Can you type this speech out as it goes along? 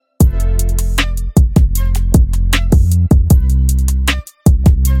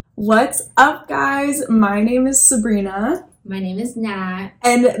What's up, guys? My name is Sabrina. My name is Nat.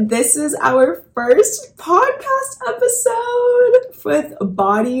 And this is our first podcast episode with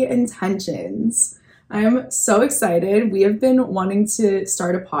Body Intentions. I am so excited. We have been wanting to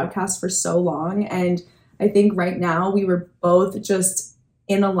start a podcast for so long, and I think right now we were both just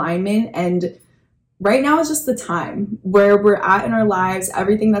in alignment, and right now is just the time where we're at in our lives,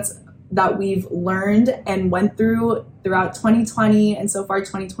 everything that we've learned and went throughout 2020 and so far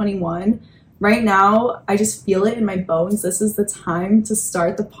 2021. Right now, I just feel it in my bones. This is the time to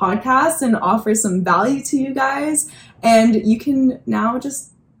start the podcast and offer some value to you guys. And you can now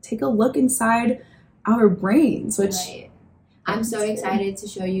just take a look inside our brains, which right. I'm so excited to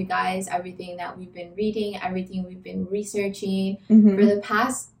show you guys everything that we've been reading, everything we've been researching.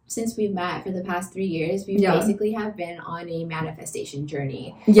 Since we met for the past 3 years, we basically have been on a manifestation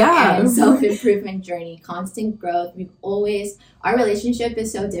journey. And self-improvement journey, constant growth. Our relationship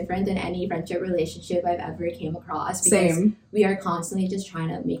is so different than any friendship relationship I've ever came across. Because we are constantly just trying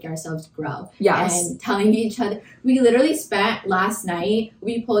to make ourselves grow. Yes. And telling each other. We literally spent last night,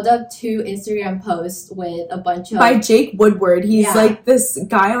 we pulled up 2 Instagram posts with a bunch of... By Jake Woodward. He's like this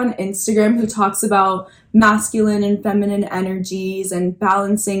guy on Instagram who talks about masculine and feminine energies and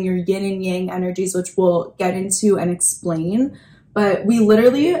balancing your yin and yang energies, which we'll get into and explain. But we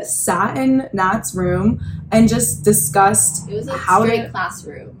literally sat in Nat's room and just discussed it was like how straight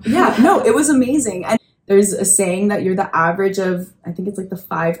classroom. It was amazing. And there's a saying that you're the average of, I think it's like the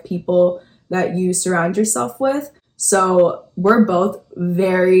 5 people that you surround yourself with. So we're both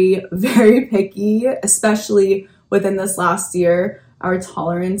very, very picky, especially within this last year. Our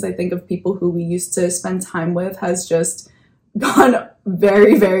tolerance, I think, of people who we used to spend time with has just gone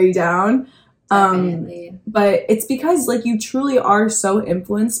very, very down. But it's because you truly are so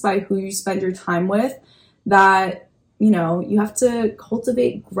influenced by who you spend your time with that, you have to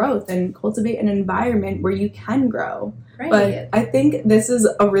cultivate growth and cultivate an environment where you can grow. Right. But I think this is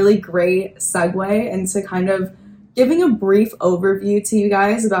a really great segue into kind of giving a brief overview to you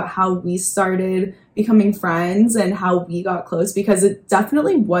guys about how we started becoming friends and how we got close, because it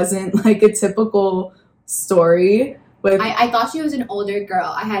definitely wasn't like a typical story. I thought she was an older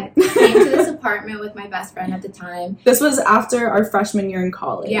girl. I had came to this apartment with my best friend at the time. This was after our freshman year in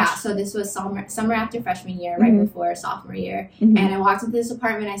college. Yeah, so this was summer after freshman year, right before sophomore year. And I walked into this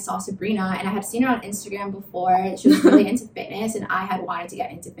apartment, I saw Sabrina, and I had seen her on Instagram before. She was really into fitness, and I had wanted to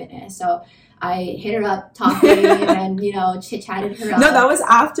get into fitness. So I hit her up talking and then, chit-chatted her up. No, that was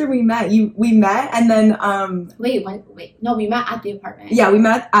after we met. We met and then... No, we met at the apartment. Yeah, we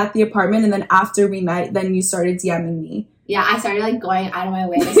met at the apartment, and then after we met, then you started DMing me. Yeah, I started going out of my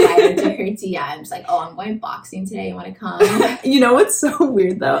way to slide into her DMs, I'm going boxing today, you want to come? You know what's so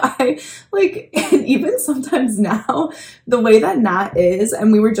weird though? Even sometimes now, the way that Nat is,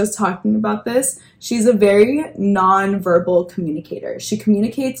 and we were just talking about this, she's a very non-verbal communicator. She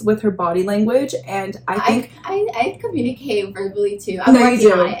communicates with her body language, and I think... I communicate verbally too. I've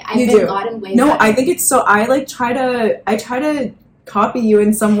gotten way better. I think it's so... I try to copy you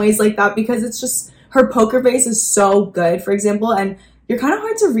in some ways like that, because it's just... Her poker face is so good, for example, and you're kind of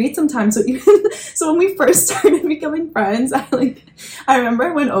hard to read sometimes. So when we first started becoming friends, I remember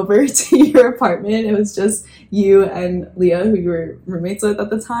I went over to your apartment. It was just you and Leah, who you were roommates with at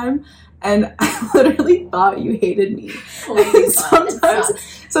the time, and I literally thought you hated me.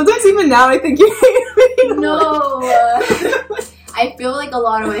 Sometimes even now I think you hate me. No, I feel like a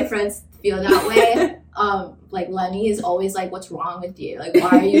lot of my friends feel that way. Lenny is always what's wrong with you? Why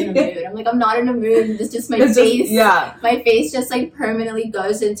are you in a mood? I'm I'm not in a mood. It's just my face. My face just permanently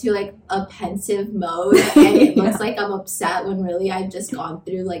goes into a pensive mode, and it looks like I'm upset when really I've just gone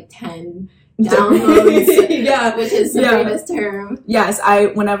through 10 downloads. Which is Sabrina's term. Yes,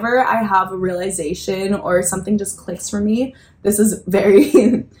 whenever I have a realization or something just clicks for me, this is very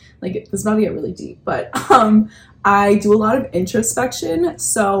this is about to get really deep, but I do a lot of introspection.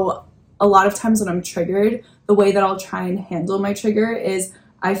 So a lot of times when I'm triggered, the way that I'll try and handle my trigger is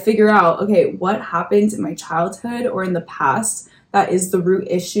I figure out, okay, what happened in my childhood or in the past that is the root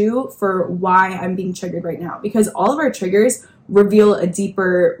issue for why I'm being triggered right now. Because all of our triggers reveal a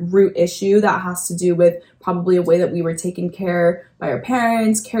deeper root issue that has to do with probably a way that we were taken care by our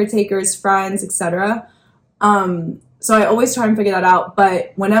parents, caretakers, friends, etc. So I always try and figure that out.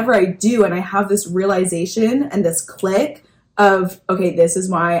 But whenever I do and I have this realization and this click of, okay, this is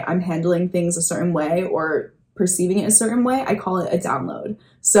why I'm handling things a certain way or perceiving it a certain way, I call it a download.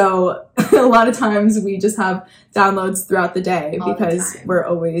 So a lot of times we just have downloads throughout the day because we're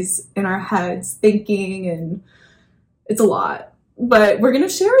always in our heads thinking, and it's a lot. But we're going to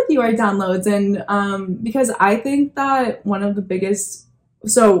share with you our downloads, and because I think that one of the biggest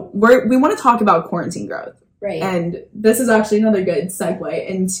so we want to talk about quarantine growth. Right. And this is actually another good segue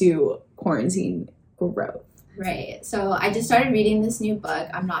into quarantine growth. Right. So I just started reading this new book.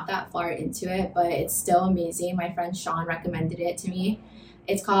 I'm not that far into it, but it's still amazing. My friend Sean recommended it to me.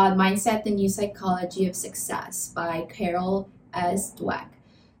 It's called Mindset, the New Psychology of Success by Carol S. Dweck.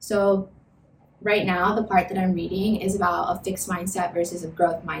 So right now, the part that I'm reading is about a fixed mindset versus a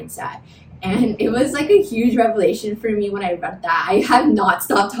growth mindset. And it was like a huge revelation for me when I read that. I have not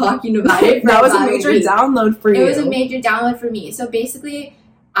stopped talking about it. That was a major download for you. It was a major download for me. So basically,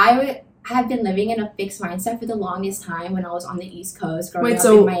 I have been living in a fixed mindset for the longest time when I was on the East Coast, growing up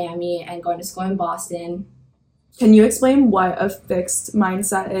in Miami and going to school in Boston. Can you explain what a fixed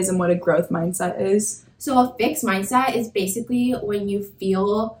mindset is and what a growth mindset is? So a fixed mindset is basically when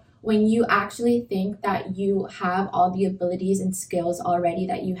you actually think that you have all the abilities and skills already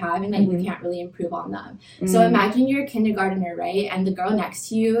that you have and that you can't really improve on them. So imagine you're a kindergartner, right? And the girl next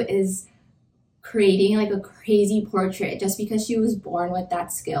to you is creating like a crazy portrait just because she was born with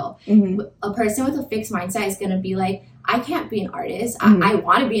that skill. A person with a fixed mindset is going to be like, I can't be an artist. I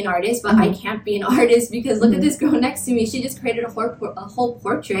want to be an artist, but I can't be an artist because look at this girl next to me. She just created a whole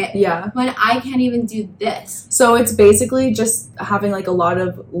portrait. Yeah. When I can't even do this. So it's basically just having like a lot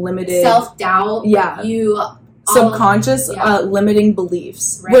of limited self-doubt. Yeah. Subconscious limiting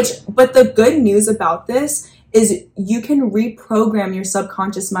beliefs. Right. But the good news about this is you can reprogram your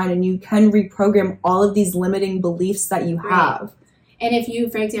subconscious mind and you can reprogram all of these limiting beliefs that you have. Right. And if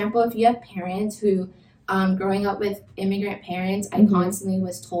you, for example, if you have parents who growing up with immigrant parents, I constantly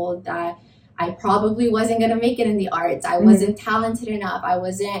was told that I probably wasn't going to make it in the arts. I wasn't talented enough. I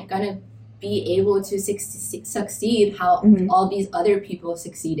wasn't going to be able to succeed how all these other people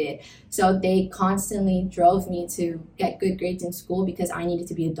succeeded. So they constantly drove me to get good grades in school because I needed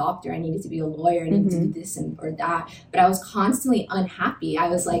to be a doctor, I needed to be a lawyer, I needed to do this or that. But I was constantly unhappy. I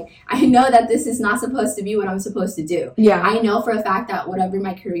was like, I know that this is not supposed to be what I'm supposed to do. Yeah. I know for a fact that whatever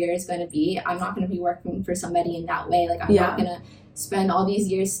my career is going to be, I'm not going to be working for somebody in that way. Like I'm not going to spend all these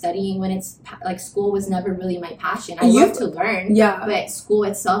years studying when it's like school was never really my passion. I love to learn, but school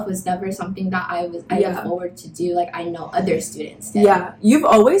itself was never something that I look forward to do like I know other students did. Yeah, you've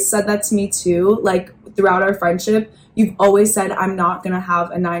always said that to me too. Like throughout our friendship, you've always said I'm not gonna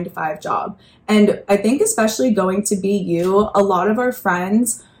have a 9-to-5 job. And I think especially going to BU, a lot of our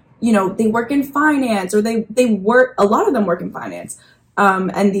friends, you know, they work in finance or they work, a lot of them work in finance.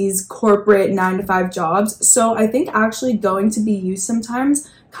 And these corporate 9-to-5 jobs. So I think actually going to BU sometimes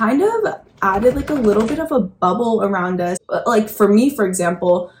kind of added like a little bit of a bubble around us. Like for me, for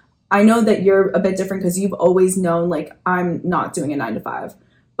example, I know that you're a bit different because you've always known like I'm not doing a 9-to-5.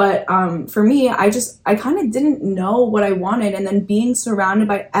 But for me, I kind of didn't know what I wanted. And then being surrounded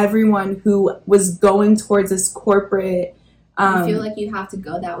by everyone who was going towards this corporate I feel like you have to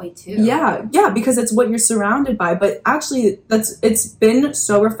go that way too. Yeah, because it's what you're surrounded by. But actually, it's been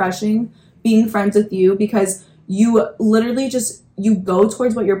so refreshing being friends with you because you literally you go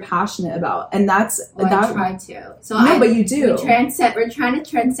towards what you're passionate about, and that's I try to. But you do. We're trying to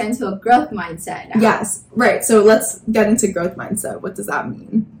transcend to a growth mindset now. Yes, right. So let's get into growth mindset. What does that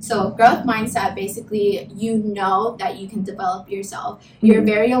mean? So growth mindset, basically, you know that you can develop yourself. You're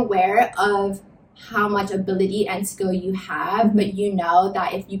very aware of how much ability and skill you have, but you know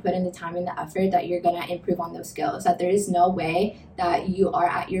that if you put in the time and the effort that you're going to improve on those skills, that there is no way that you are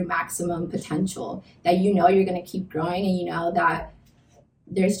at your maximum potential, that you know you're going to keep growing, and you know that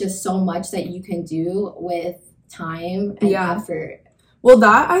there's just so much that you can do with time and effort. Well,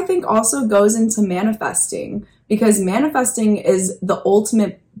 that I think also goes into manifesting, because manifesting is the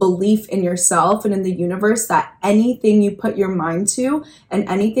ultimate belief in yourself and in the universe that anything you put your mind to and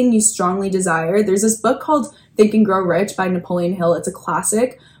anything you strongly desire. There's this book called Think and Grow Rich by Napoleon Hill. It's a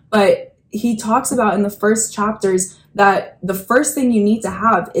classic, but he talks about in the first chapters that the first thing you need to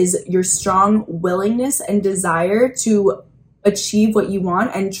have is your strong willingness and desire to achieve what you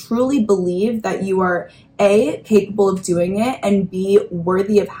want and truly believe that you are A, capable of doing it, and B,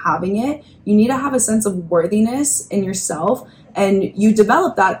 worthy of having it. You need to have a sense of worthiness in yourself, and you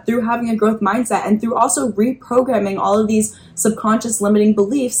develop that through having a growth mindset and through also reprogramming all of these subconscious limiting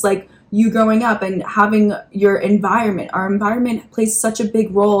beliefs, like you growing up and having your environment. Our environment plays such a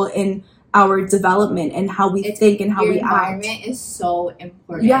big role in our development and how we think and how we act. Your environment is so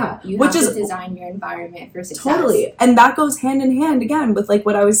important. Yeah. You have to design your environment for success. Totally. And that goes hand in hand again with like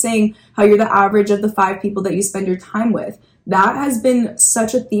what I was saying, how you're the average of the 5 people that you spend your time with. That has been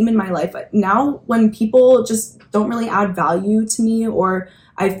such a theme in my life. Now when people just don't really add value to me, or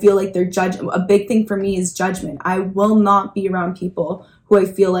I feel like they're a big thing for me is judgment. I will not be around people who I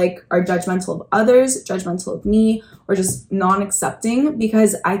feel like are judgmental of others, judgmental of me, or just non-accepting,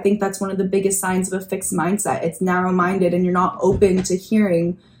 because I think that's one of the biggest signs of a fixed mindset. It's narrow-minded and you're not open to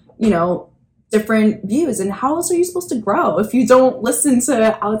hearing, different views. And how else are you supposed to grow if you don't listen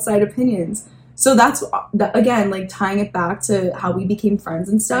to outside opinions? So that's, again, like tying it back to how we became friends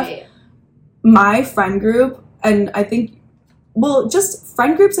and stuff. Right. My friend group, and I think, just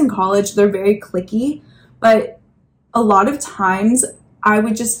friend groups in college, they're very cliquey, but a lot of times I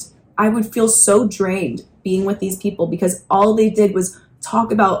would feel so drained being with these people because all they did was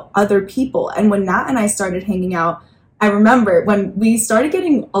talk about other people. And when Nat and I started hanging out, I remember when we started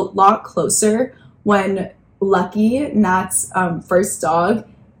getting a lot closer, when Lucky, Nat's first dog,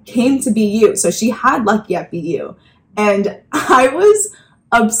 came to BU. So she had Lucky at BU. And I was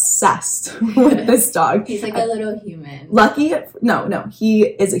obsessed with this dog. He's like a little human. Lucky, no, he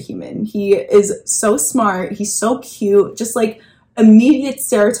is a human. He is so smart. He's so cute. Just like immediate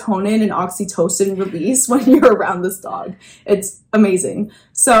serotonin and oxytocin release when you're around this dog. It's amazing.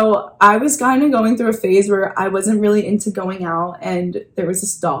 So I was kind of going through a phase where I wasn't really into going out, and there was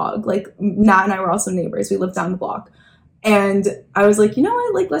this dog. Like, Nat and I were also neighbors. We lived down the block. And I was like, you know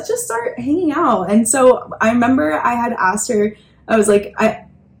what? Like, let's just start hanging out. And so I remember I had asked her, I was like,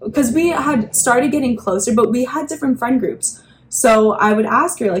 because we had started getting closer, but we had different friend groups. So I would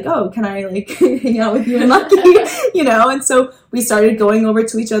ask her, like, oh, can I, like, hang out with you and Lucky, And so we started going over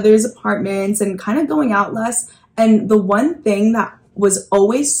to each other's apartments and kind of going out less. And the one thing that was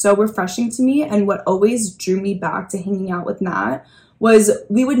always so refreshing to me and what always drew me back to hanging out with Nat was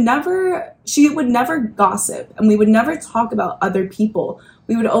she would never gossip, and we would never talk about other people.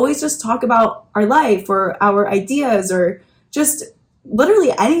 We would always just talk about our life or our ideas or just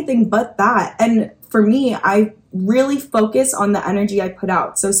literally anything but that. And for me, I really focus on the energy I put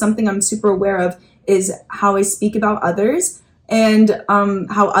out. So something I'm super aware of is how I speak about others and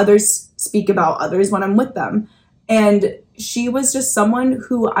how others speak about others when I'm with them. And she was just someone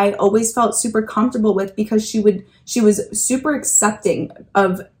who I always felt super comfortable with because she was super accepting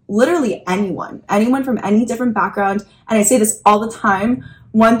of literally anyone from any different background. And I say this all the time.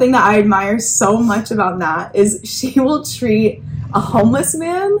 One thing that I admire so much about Nat is she will treat a homeless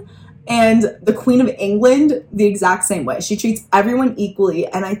man and the Queen of England the exact same way. She treats everyone equally,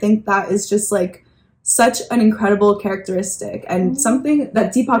 and I think that is just like such an incredible characteristic and something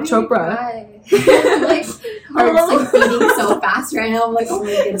that Deepak Chopra. Like, heart's like beating so fast right now. I'm like, oh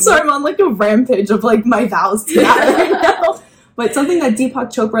my goodness. So I'm on like a rampage of like my vows to that right now. But something that Deepak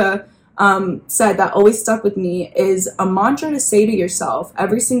Chopra said that always stuck with me is a mantra to say to yourself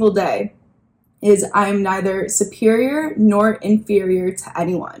every single day is, I am neither superior nor inferior to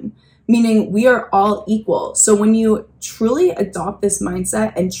anyone. Meaning we are all equal. So when you truly adopt this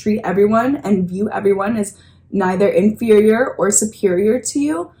mindset and treat everyone and view everyone as neither inferior or superior to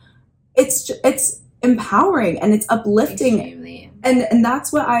you, it's empowering and it's uplifting. Extremely. And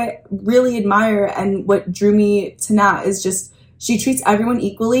that's what I really admire, and what drew me to Nat is just she treats everyone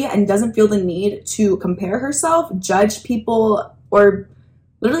equally and doesn't feel the need to compare herself, judge people, or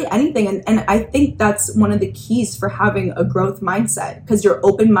literally anything. And I think that's one of the keys for having a growth mindset, because you're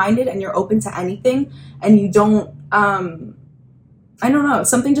open-minded and you're open to anything, and you don't, I don't know, if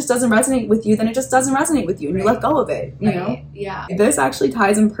something just doesn't resonate with you, then it just doesn't resonate with you, and you let go of it, you know? Yeah. This actually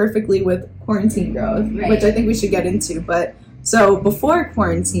ties in perfectly with quarantine growth, which I think we should get into. But so before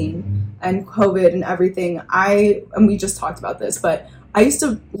quarantine and COVID and everything, and we just talked about this, but I used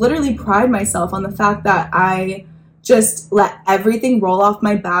to literally pride myself on the fact that I just let everything roll off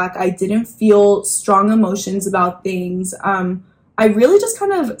my back. I didn't feel strong emotions about things. I really just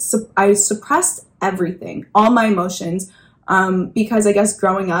kind of, I suppressed everything, all my emotions, because I guess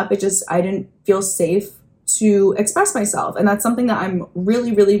growing up, I didn't feel safe to express myself. And that's something that I'm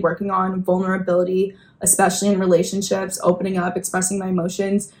really, really working on, vulnerability, especially in relationships, opening up, expressing my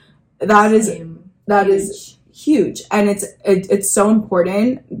emotions. That is huge. And it's so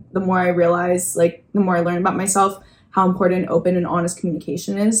important. The more I realize, like, the more I learn about myself, how important open and honest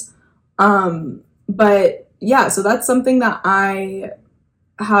communication is. But yeah, so that's something that I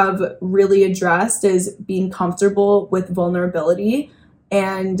have really addressed, is being comfortable with vulnerability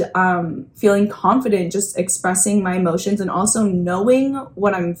and feeling confident just expressing my emotions and also knowing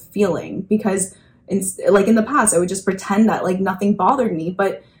what I'm feeling. Because in the past, I would just pretend that like nothing bothered me,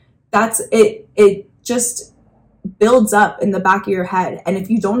 but that's it. It just builds up in the back of your head. And if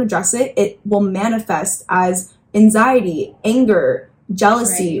you don't address it, it will manifest as anxiety, anger,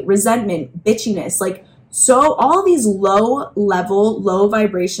 jealousy, resentment, bitchiness, like, so all these low level, low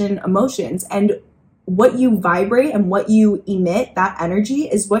vibration emotions. And what you vibrate and what you emit, that energy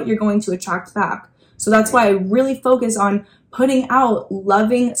is what you're going to attract back. So that's why I really focus on putting out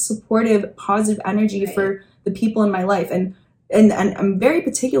loving, supportive, positive energy for the people in my life. And I'm very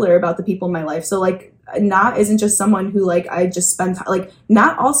particular about the people in my life. So like Nat isn't just someone who like I just spend time, like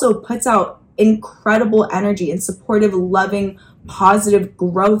Nat also puts out incredible energy and supportive, loving, positive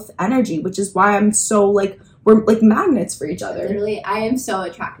growth energy, which is why I'm so like, we're like magnets for each other. Literally, I am so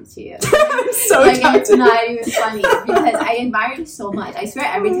attracted to you. I'm so like, attracted. It's not even funny because I admire you so much. I swear,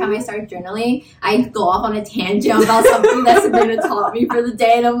 every time I start journaling, I go off on a tangent about something that Sabrina taught me for the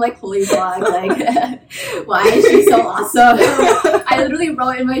day, and I'm like, holy fuck, like, why is she so awesome? I literally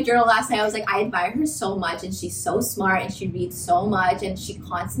wrote in my journal last night, I was like, I admire her so much, and she's so smart, and she reads so much, and she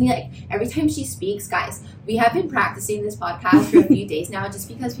constantly, like, every time she speaks, guys, we have been practicing this podcast for a few days now just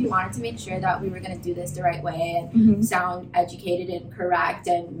because we wanted to make sure that we were going to do this the right way and sound educated and correct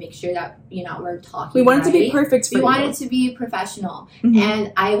and make sure that, you know, we're talking We wanted right. to be perfect for We you. wanted to be professional.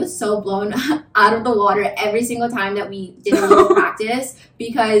 And I was so blown out of the water every single time that we did a little practice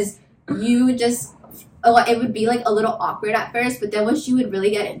because you just... it would be like a little awkward at first, but then once you would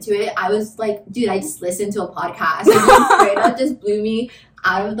really get into it, I was like, dude, I just listened to a podcast and straight up just blew me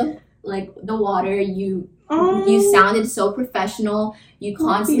out of the water. You sounded so professional. You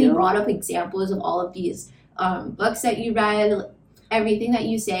constantly brought up examples of all of these books that you read. Everything that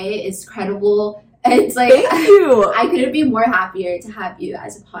you say is credible. It's like, thank you. I couldn't be more happier to have you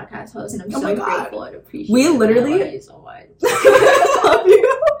as a podcast host, and I'm so grateful and appreciative. We literally... I love you so much. I love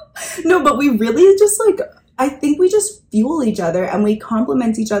you. No, but we really just like, I think we just fuel each other and we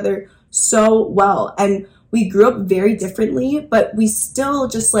complement each other so well. And we grew up very differently, but we still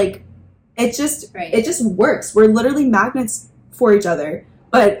just like, it just works. We're literally magnets for each other.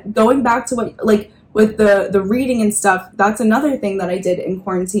 But going back to what, like with the reading and stuff, that's another thing that I did in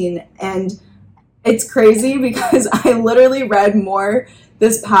quarantine. And it's crazy because I literally read more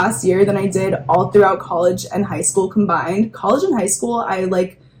this past year than I did all throughout college and high school combined. College and high school, I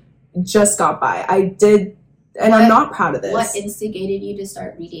like just got by. I did, and I'm not proud of this. What instigated you to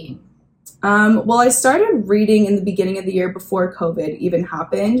start reading? Well, I started reading in the beginning of the year before COVID even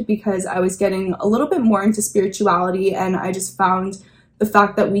happened because I was getting a little bit more into spirituality, and I just found the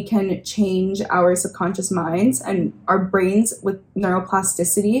fact that we can change our subconscious minds and our brains with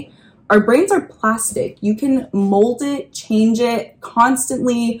neuroplasticity. Our brains are plastic. You can mold it, change it,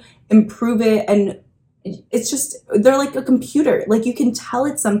 constantly improve it, and it's just, they're like a computer. Like you can tell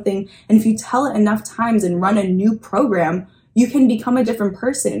it something, and if you tell it enough times and run a new program, you can become a different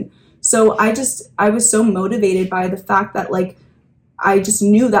person. So I was so motivated by the fact that like, I just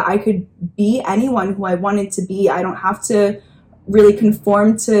knew that I could be anyone who I wanted to be. I don't have to really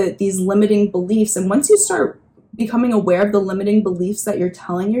conform to these limiting beliefs. And once you start becoming aware of the limiting beliefs that you're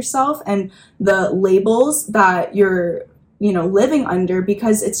telling yourself and the labels that you're, you know, living under,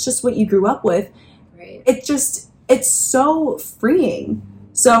 because it's just what you grew up with, it's so freeing.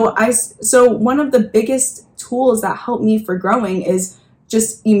 So one of the biggest tools that helped me for growing is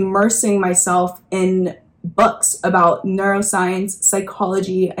just immersing myself in books about neuroscience,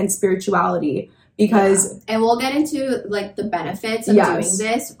 psychology, and spirituality. Because and we'll get into like the benefits of doing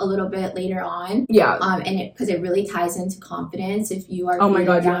this a little bit later on. And because it really ties into confidence. If you are feeling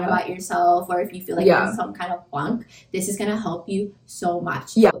down about yourself, or if you feel like you're in some kind of funk, this is going to help you so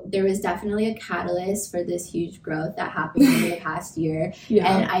much. There was definitely a catalyst for this huge growth that happened in the past year.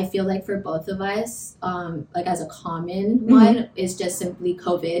 And I feel like for both of us, like as a common one, is just simply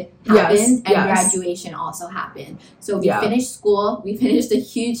COVID happened and graduation also happened. So we finished school, we finished a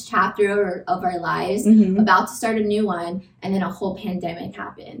huge chapter of our lives, about to start a new one, and then a whole pandemic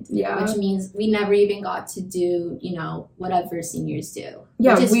happened, which means we never even got to do, you know, whatever seniors do,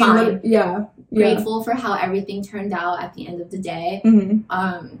 which is fine. Grateful for how everything turned out at the end of the day.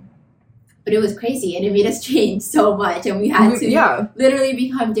 But it was crazy, and it made us change so much, and we had to literally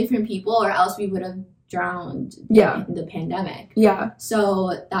become different people, or else we would have drowned in the pandemic.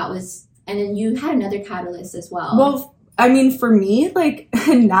 So that was, and then you had another catalyst as well. I mean, for me, like,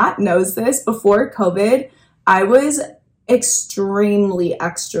 Nat knows this, before COVID, I was extremely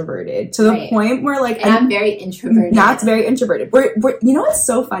extroverted to the point where, like... And I'm very introverted. Nat's very introverted. We're you know what's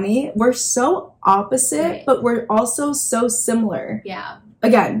so funny? We're so opposite, but we're also so similar.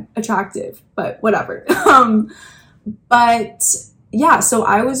 Again, attractive, but whatever. But, yeah, so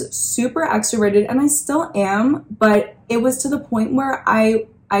I was super extroverted, and I still am, but it was to the point where I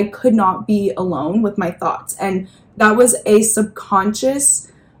could not be alone with my thoughts, and that was a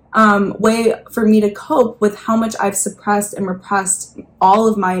subconscious way for me to cope with how much I've suppressed and repressed all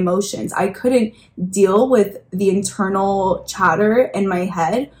of my emotions. I couldn't deal with the internal chatter in my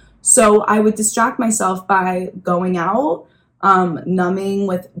head, so I would distract myself by going out, numbing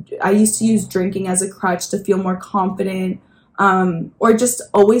with... I used to use drinking as a crutch to feel more confident. or just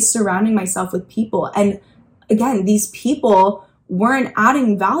always surrounding myself with people. And again, these people weren't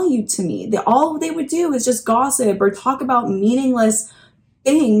adding value to me. All they would do is just gossip or talk about meaningless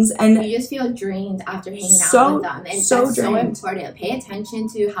things, and you just feel drained after hanging out with them. And that's so important. Pay attention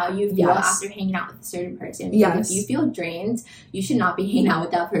to how you feel after hanging out with a certain person. Because if you feel drained, you should not be hanging out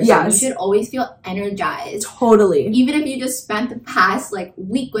with that person. You should always feel energized. Totally. Even if you just spent the past like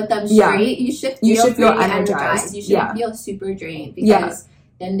week with them straight, you should feel energized. You shouldn't feel super drained, because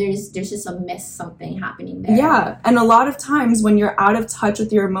then there's just something happening there. Yeah. And a lot of times when you're out of touch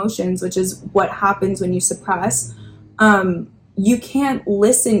with your emotions, which is what happens when you suppress, you can't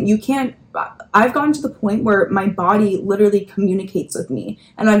listen. I've gotten to the point where my body literally communicates with me.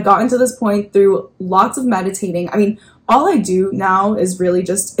 And I've gotten to this point through lots of meditating. I mean, all I do now is really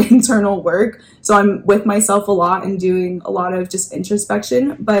just internal work. So I'm with myself a lot and doing a lot of just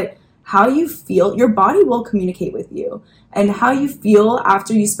introspection. But how you feel, your body will communicate with you. And how you feel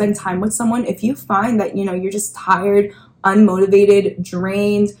after you spend time with someone, if you find that, you're just tired, unmotivated,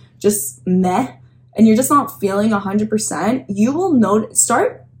 drained, just meh, and you're just not feeling 100%, you will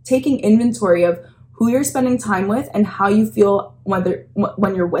start taking inventory of who you're spending time with and how you feel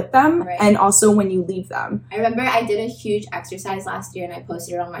when you're with them, and also when you leave them. I remember I did a huge exercise last year and I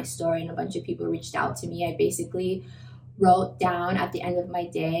posted it on my story, and a bunch of people reached out to me. I basically wrote down at the end of my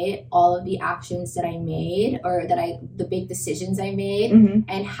day all of the actions that I made, or the big decisions I made,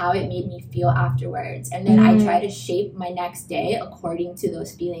 and how it made me feel afterwards. And then I try to shape my next day according to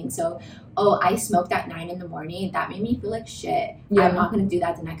those feelings. So, I smoked at 9 a.m. That made me feel like shit. I'm not going to do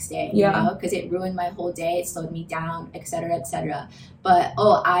that the next day, because it ruined my whole day. It slowed me down, etc., etc. But,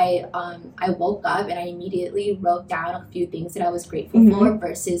 I woke up and I immediately wrote down a few things that I was grateful for,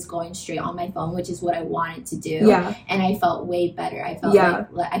 versus going straight on my phone, which is what I wanted to do. Yeah. And I felt way better. I felt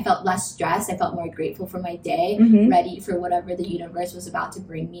I felt less stressed. I felt more grateful for my day, ready for whatever the universe was about to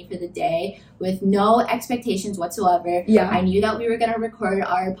bring me for the day, with no expectations whatsoever. Yeah. I knew that we were going to record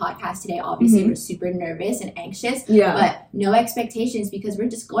our podcast today. Obviously, we're super nervous and anxious, but no expectations, because we're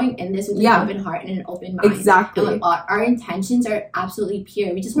just going in this with an open heart and an open mind. Exactly. And our intentions are absolutely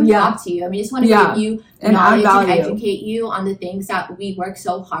pure. We just want to talk to you, and we just want to give you knowledge and educate you on the things that we work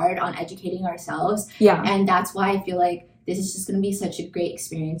so hard on educating ourselves. Yeah. And that's why I feel like this is just going to be such a great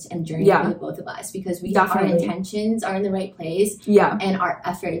experience and journey for the both of us, because our intentions are in the right place, and our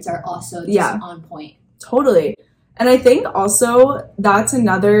efforts are also just on point. Totally. And I think also that's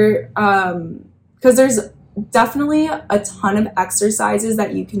another, because there's definitely a ton of exercises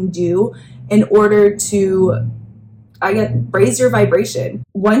that you can do in order to, raise your vibration.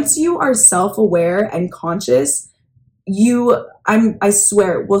 Once you are self-aware and conscious, I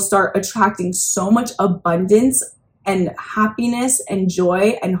swear, will start attracting so much abundance and happiness and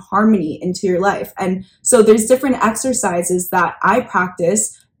joy and harmony into your life. And so there's different exercises that I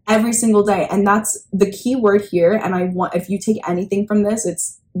practice every single day. And that's the key word here. And if you take anything from this,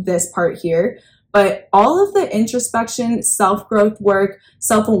 it's this part here. But all of the introspection, self-growth work,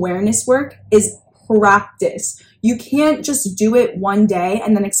 self-awareness work is practice. You can't just do it one day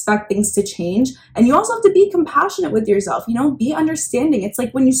and then expect things to change. And you also have to be compassionate with yourself, be understanding. It's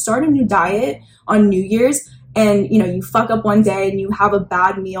like when you start a new diet on New Year's and, you fuck up one day and you have a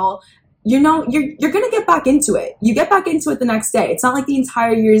bad meal, you're going to get back into it. You get back into it the next day. It's not like the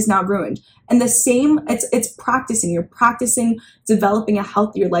entire year is now ruined. And the same, it's practicing. You're practicing developing a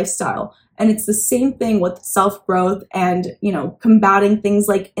healthier lifestyle. And it's the same thing with self-growth and, combating things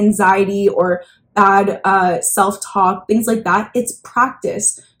like anxiety or bad self-talk, things like that. It's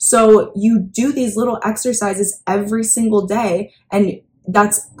practice. So you do these little exercises every single day, and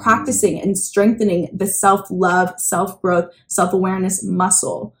that's practicing and strengthening the self-love, self-growth, self-awareness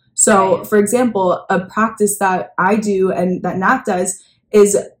muscle. So, for example, a practice that I do and that Nat does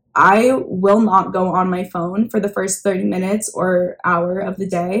is I will not go on my phone for the first 30 minutes or hour of the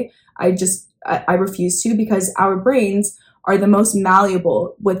day. I refuse to, because our brains are the most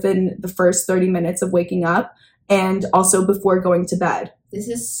malleable within the first 30 minutes of waking up, and also before going to bed. This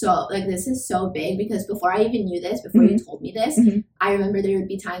is so big, because before I even knew this, before you told me this, I remember there would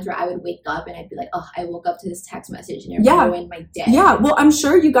be times where I would wake up and I'd be like, I woke up to this text message and it ruined my day. Yeah, well, I'm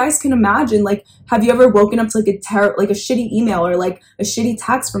sure you guys can imagine, have you ever woken up to a shitty email or a shitty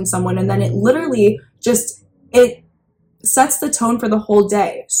text from someone, and then it literally it sets the tone for the whole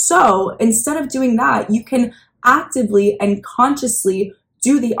day. So instead of doing that, you can actively and consciously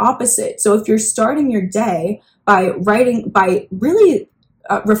do the opposite. So if you're starting your day by really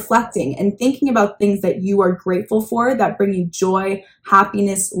reflecting and thinking about things that you are grateful for, that bring you joy,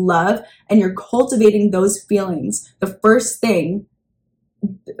 happiness, love, and you're cultivating those feelings, the first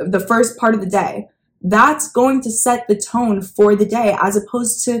part of the day, that's going to set the tone for the day, as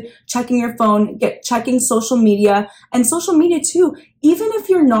opposed to checking your phone, checking social media. And social media too, even if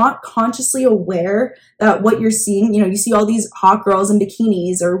you're not consciously aware that what you're seeing, you see all these hot girls in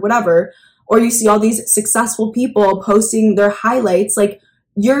bikinis or whatever, or you see all these successful people posting their highlights, like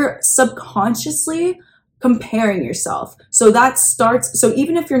you're subconsciously comparing yourself. So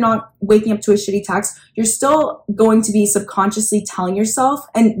even if you're not waking up to a shitty text, you're still going to be subconsciously telling yourself,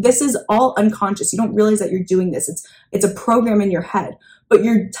 and this is all unconscious. You don't realize that you're doing this. It's a program in your head, but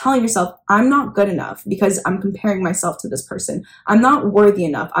you're telling yourself, I'm not good enough because I'm comparing myself to this person. I'm not worthy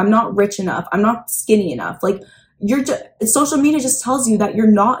enough. I'm not rich enough. I'm not skinny enough. Like social media just tells you that you're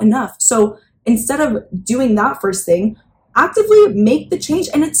not enough. So instead of doing that first thing, actively make the change.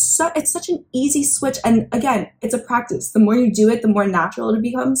 And it's such an easy switch. And again, it's a practice. The more you do it, the more natural it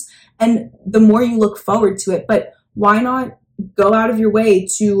becomes, and the more you look forward to it. But why not go out of your way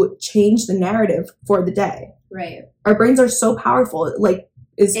to change the narrative for the day? Right. Our brains are so powerful.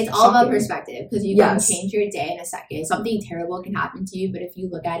 It's all about perspective, because you can change your day in a second. Something terrible can happen to you, but if you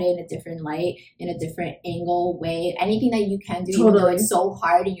look at it in a different light, in a different angle, way, anything that you can do, even though it's so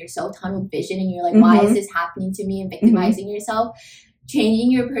hard and you're so tunnel vision and you're like, why is this happening to me, and victimizing yourself,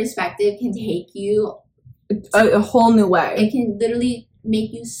 changing your perspective can take you a whole new way. It can literally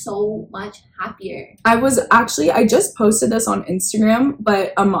make you so much happier. I just posted this on Instagram,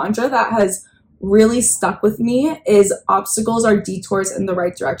 but a mantra that has really stuck with me is obstacles are detours in the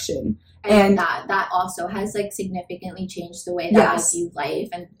right direction. And that also has significantly changed the way that I view life,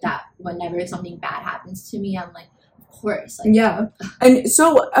 and that whenever something bad happens to me, I'm like, of course. And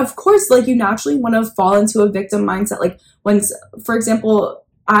so of course, you naturally want to fall into a victim mindset. When, for example,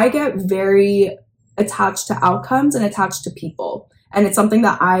 I get very attached to outcomes and attached to people. And it's something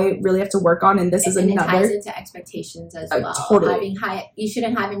that I really have to work on. And this is another. And it ties into expectations as well. Totally. You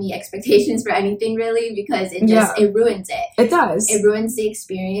shouldn't have any expectations for anything really, because it ruins it. It does. It ruins the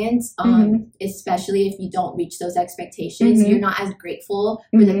experience. Especially if you don't reach those expectations. You're not as grateful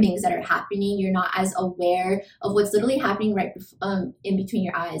for the things that are happening. You're not as aware of what's literally happening right in between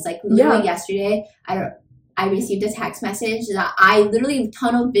your eyes. Literally yesterday, I received a text message that I literally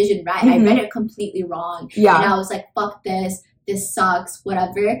tunnel vision read. I read it completely wrong. Yeah. And I was like, fuck this sucks,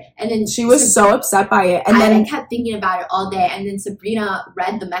 whatever. And then she was so upset by it. And then I kept thinking about it all day. And then Sabrina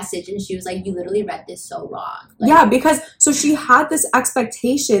read the message and she was like, you literally read this so wrong. Because so she had this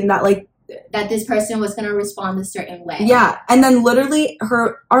expectation that that this person was going to respond a certain way. Yeah. And then literally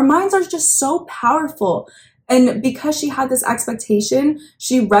our minds are just so powerful. And because she had this expectation,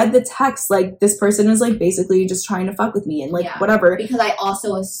 she read the text this person is basically just trying to fuck with me and whatever. Because I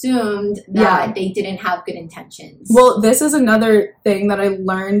also assumed that they didn't have good intentions. Well, this is another thing that I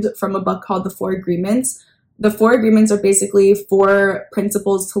learned from a book called The 4 Agreements. The 4 Agreements are basically 4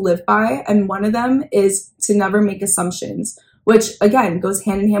 principles to live by. And one of them is to never make assumptions, which again goes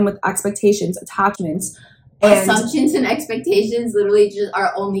hand in hand with expectations, attachments. Assumptions and expectations literally just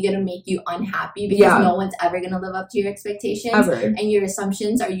are only going to make you unhappy, because no one's ever going to live up to your expectations. Ever. And your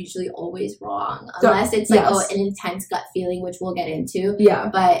assumptions are usually always wrong. Unless it's an intense gut feeling, which we'll get into. Yeah.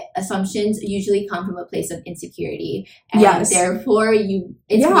 But assumptions usually come from a place of insecurity. And therefore, why you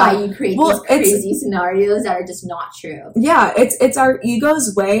create these crazy scenarios that are just not true. Yeah, it's our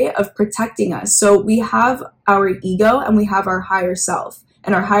ego's way of protecting us. So we have our ego and we have our higher self.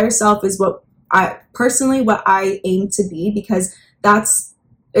 And our higher self is what I aim to be, because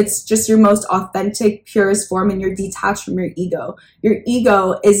it's just your most authentic, purest form, and you're detached from your ego. Your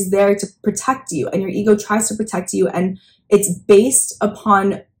ego is there to protect you, and your ego tries to protect you, and it's based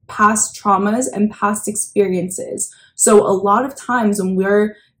upon past traumas and past experiences. So a lot of times when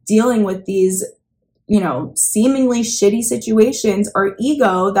we're dealing with these seemingly shitty situations, our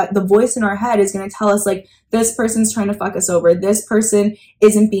ego, that the voice in our head is going to tell us this person's trying to fuck us over. This person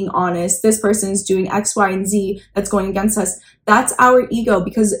isn't being honest. This person is doing X, Y, and Z that's going against us. That's our ego,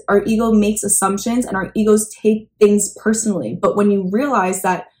 because our ego makes assumptions and our egos take things personally. But when you realize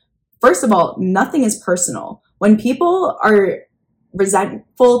that, first of all, nothing is personal. When people are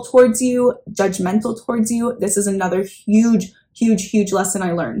resentful towards you, judgmental towards you, this is another huge, huge, huge lesson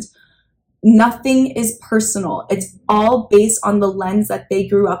I learned. Nothing is personal. It's all based on the lens that they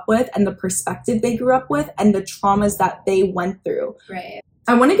grew up with and the perspective they grew up with and the traumas that they went through. Right.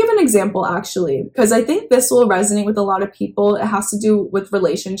 I want to give an example, actually, because I think this will resonate with a lot of people. It has to do with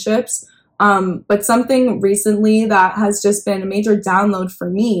relationships. But something recently that has just been a major download for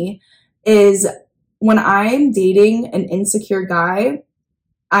me is when I'm dating an insecure guy,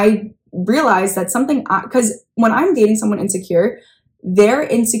 I realize that because when I'm dating someone insecure, their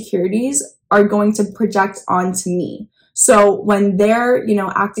insecurities are going to project onto me. So when they're, you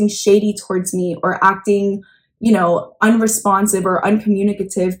know, acting shady towards me or acting, you know, unresponsive or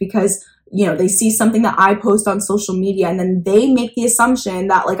uncommunicative because, you know, they see something that I post on social media and then they make the assumption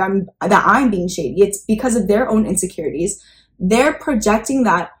that like I'm being shady. It's because of their own insecurities. They're projecting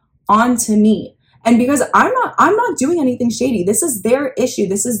that onto me. And because I'm not doing anything shady. This is their issue.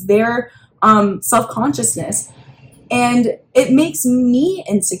 This is their self-consciousness. And it makes me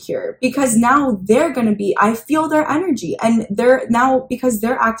insecure because now I feel their energy, and because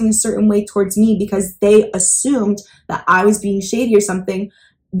they're acting a certain way towards me because they assumed that I was being shady or something,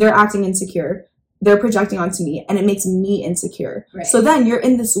 they're acting insecure. They're projecting onto me, and it makes me insecure. Right. So then you're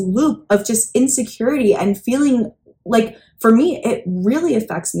in this loop of just insecurity and feeling like, for me, it really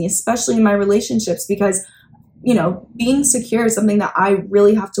affects me, especially in my relationships, because, you know, being secure is something that I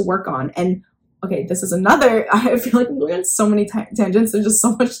really have to work on. And okay, this is I feel like I'm going on so many tangents. There's just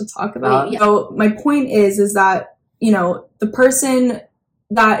so much to talk about. Yeah. So my point is that, you know, the person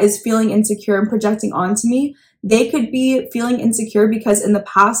that is feeling insecure and projecting onto me, they could be feeling insecure because in the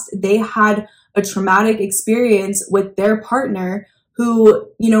past they had a traumatic experience with their partner who,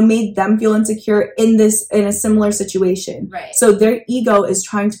 you know, made them feel insecure in a similar situation. Right. So their ego is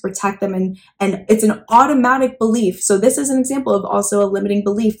trying to protect them, and it's an automatic belief. So this is an example of also a limiting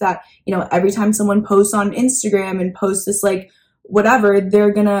belief that, you know, every time someone posts on Instagram and posts this like whatever,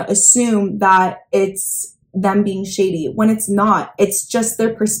 they're gonna assume that it's them being shady when it's not. It's just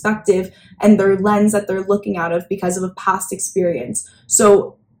their perspective and their lens that they're looking out of because of a past experience.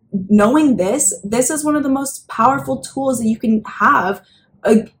 So knowing this is one of the most powerful tools that you can have,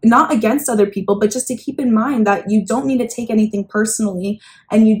 not against other people, but just to keep in mind that you don't need to take anything personally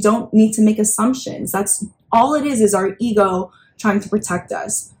and you don't need to make assumptions. That's all it is our ego trying to protect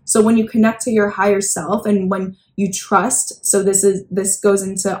us. So when you connect to your higher self and when you trust, so this goes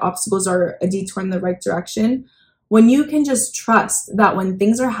into obstacles are a detour in the right direction. When you can just trust that when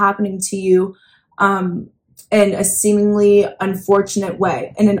things are happening to you, in a seemingly unfortunate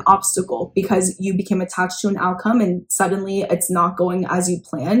way, in an obstacle, because you became attached to an outcome and suddenly it's not going as you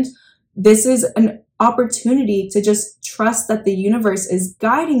planned. This is an opportunity to just trust that the universe is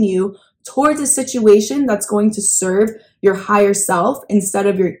guiding you towards a situation that's going to serve your higher self instead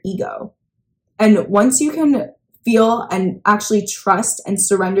of your ego. And once you can feel and actually trust and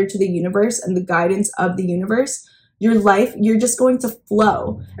surrender to the universe and the guidance of the universe, your life, you're just going to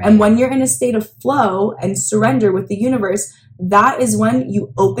flow. Right. And when you're in a state of flow and surrender with the universe, that is when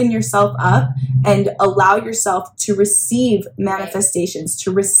you open yourself up and allow yourself to receive manifestations,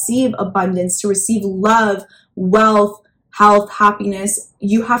 to receive abundance, to receive love, wealth, health, happiness.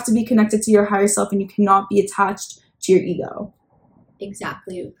 You have to be connected to your higher self and you cannot be attached to your ego.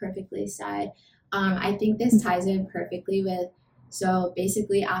 Exactly. Perfectly said. I think this ties in perfectly with, so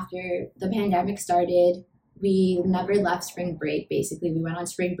basically after the pandemic started, we never left spring break. Basically, we went on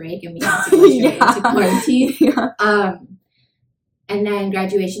spring break and we had to go straight into quarantine. Yeah. And then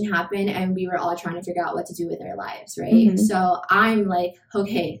graduation happened and we were all trying to figure out what to do with our lives, right? Mm-hmm. So I'm like,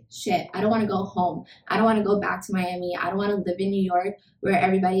 okay, shit, I don't want to go home. I don't want to go back to Miami. I don't want to live in New York where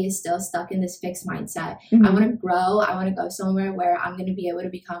everybody is still stuck in this fixed mindset. Mm-hmm. I want to grow. I want to go somewhere where I'm going to be able to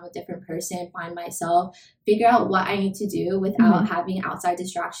become a different person, find myself, figure out what I need to do without having outside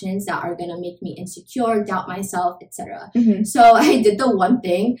distractions that are going to make me insecure, doubt myself, etc. Mm-hmm. So I did the one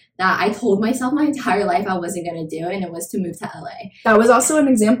thing that I told myself my entire life I wasn't going to do, and it was to move to LA. That was also an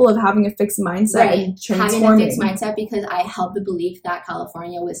example of having a fixed mindset, right? And transforming. Having a fixed mindset, because I held the belief that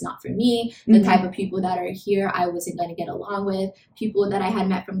California was not for me. The type of people that are here, I wasn't going to get along with. People that I had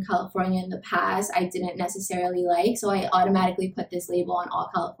met from California in the past, I didn't necessarily like. So I automatically put this label on all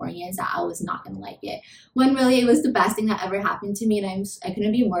Californians that I was not going to like it. When really it was the best thing that ever happened to me, and I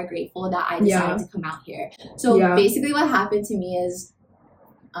couldn't be more grateful that I decided to come out here. So basically what happened to me is,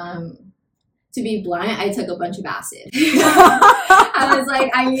 to be blunt, I took a bunch of acid. I was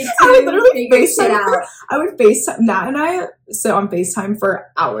like, I need to figure shit out. I would FaceTime Nat and I sit on FaceTime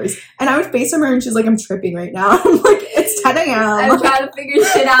for hours. And I would FaceTime her and she's like, I'm tripping right now. I'm like, it's 10 a.m. I'm trying to figure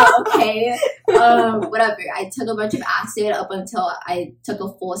shit out, okay? Whatever. I took a bunch of acid up until I took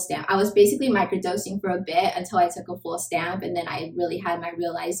a full stamp. I was basically microdosing for a bit until I took a full stamp, and then I really had my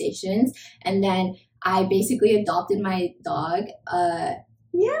realizations. And then I basically adopted my dog,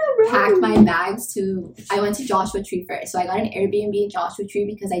 packed my bags I went to Joshua Tree first. So I got an Airbnb in Joshua Tree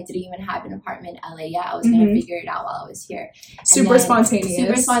because I didn't even have an apartment in LA yet. I was going to figure it out while I was here. Super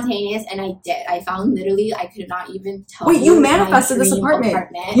spontaneous. And I did. I found literally, I could not even tell. Wait, you manifested this apartment.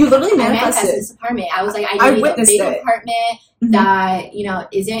 You literally manifested this apartment. I was like, I need a big apartment that, you know,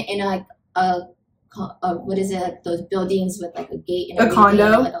 isn't in a what is it, like those buildings with like a gate and a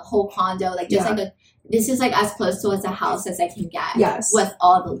condo, like a whole condo, like just like this is like as close to as a house as I can get. Yes. With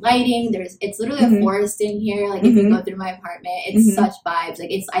all the lighting, it's literally a forest in here. Like if you go through my apartment, it's such vibes.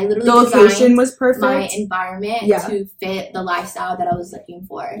 Like I literally the location was perfect. My environment to fit the lifestyle that I was looking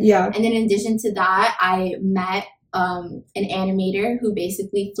for. Yeah. And then in addition to that, I met an animator who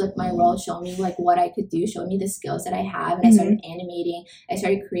basically flipped my role, showed me like what I could do, showed me the skills that I have, and I started animating. I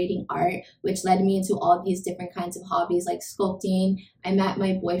started creating art, which led me into all these different kinds of hobbies like sculpting. I met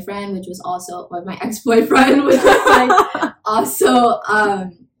my boyfriend, which was also my ex-boyfriend, which was like also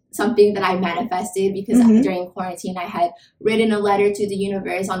something that I manifested because during quarantine I had written a letter to the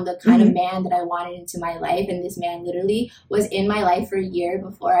universe on the kind of man that I wanted into my life, and this man literally was in my life for a year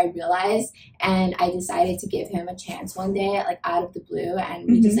before I realized, and I decided to give him a chance one day, like out of the blue, and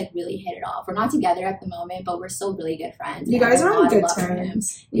we just like really hit it off. We're not together at the moment, but we're still really good friends. You guys are on good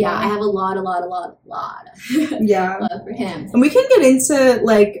terms. Yeah, I have a lot of love for him. And we can get into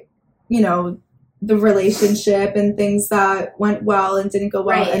like, you know, the relationship and things that went well and didn't go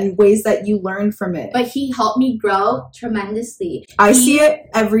well and ways that you learned from it. But he helped me grow tremendously. I see it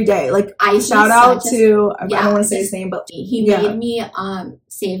every day. Like, shout out to, I don't want to say his name, but he made me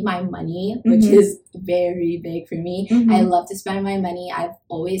save my money, which is very big for me. I love to spend my money. I've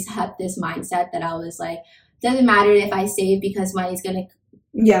always had this mindset that I was like, doesn't matter if I save because money's gonna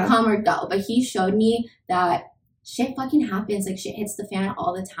come or go. But he showed me that shit fucking happens. Like, shit hits the fan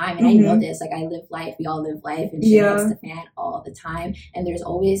all the time. And I know this. Like, I live life. We all live life. And shit hits the fan all the time. And there's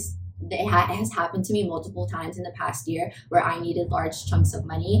always... It has happened to me multiple times in the past year where I needed large chunks of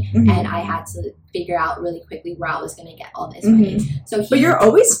money and I had to figure out really quickly where I was going to get all this money. So but you're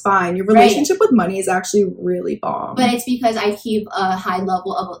always fine. Your relationship with money is actually really bomb. But it's because I keep a high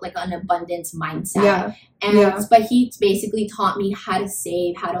level of like an abundance mindset. But he basically taught me how to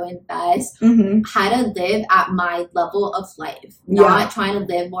save, how to invest, how to live at my level of life, not trying to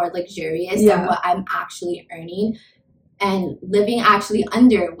live more luxurious than what I'm actually earning. And living actually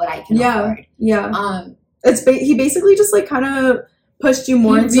under what I can afford. He basically just like kind of pushed you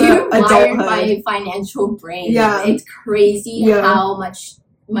more into adulthood. My financial brain. It's crazy how much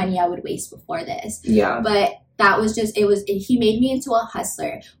money I would waste before this. But that was just he made me into a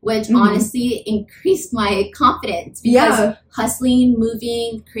hustler, which honestly increased my confidence because hustling,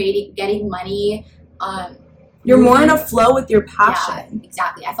 moving, creating, getting money. You're more in a flow with your passion. Yeah,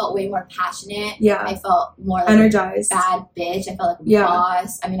 exactly. I felt way more passionate. I felt more like energized. A bad bitch. I felt like a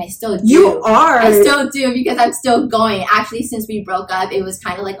boss. I mean, I still do. You are. I still do because I'm still going. Actually, since we broke up, it was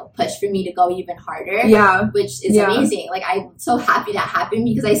kind of like a push for me to go even harder. Which is amazing. Like, I'm so happy that happened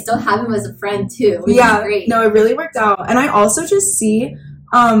because I still have him as a friend too. Which is great. No, it really worked out. And I also just see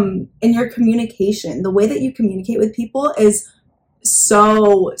in your communication, the way that you communicate with people is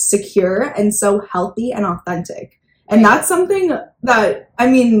so secure and so healthy and authentic. And that's something that, I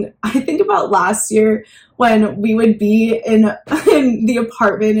mean, I think about last year when we would be in the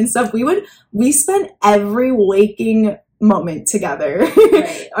apartment and stuff, we spent every waking moment together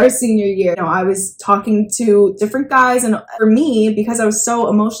our senior year. You know, I was talking to different guys, and for me, because I was so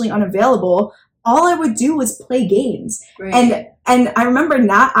emotionally unavailable, all I would do was play games. And I remember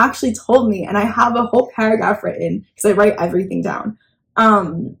Nat actually told me, and I have a whole paragraph written because I write everything down.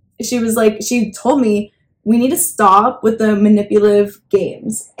 She told me, we need to stop with the manipulative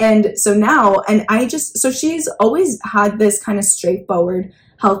games. And so now, so she's always had this kind of straightforward,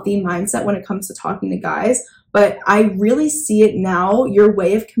 healthy mindset when it comes to talking to guys. But I really see it now, your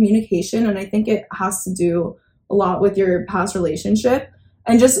way of communication. And I think it has to do a lot with your past relationship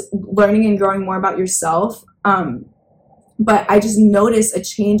and just learning and growing more about yourself. But I just noticed a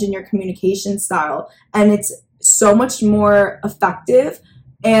change in your communication style, and it's so much more effective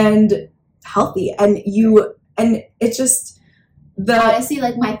and healthy. And it's just honestly,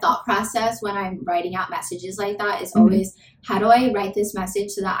 like, my thought process when I'm writing out messages like that is always, how do I write this message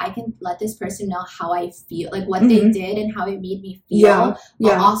so that I can let this person know how I feel, like what they did and how it made me feel,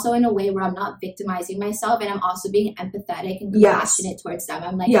 but also in a way where I'm not victimizing myself, and I'm also being empathetic and compassionate towards them.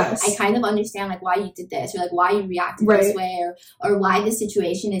 I'm like, I kind of understand like why you did this, or like why you reacted this way, or why this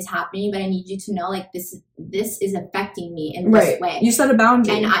situation is happening, but I need you to know like this is affecting me in this way. You set a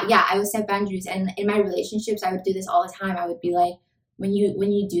boundary. And I would set boundaries, and in my relationships I would do this all the time. I would be like, when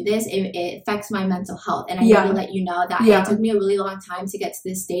you do this, it affects my mental health, and I need to let you know that it took me a really long time to get to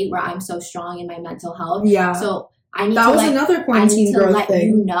this state where I'm so strong in my mental health. So I need another quarantine growth thing.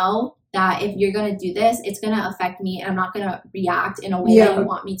 You know that if you're gonna do this, it's gonna affect me, and I'm not gonna react in a way that you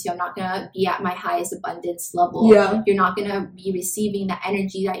want me to. I'm not gonna be at my highest abundance level. You're not gonna be receiving the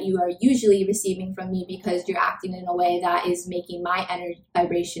energy that you are usually receiving from me because you're acting in a way that is making my energy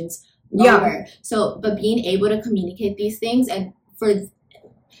vibrations lower. So, but being able to communicate these things, and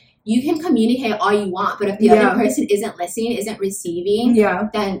you can communicate all you want, but if the other person isn't listening, isn't receiving,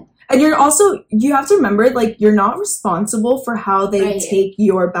 then... And you have to remember, like, you're not responsible for how they take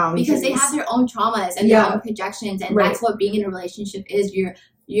your boundaries. Because they have their own traumas and their own projections, and that's what being in a relationship is.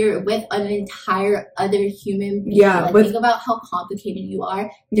 You're with an entire other human being. Think about how complicated you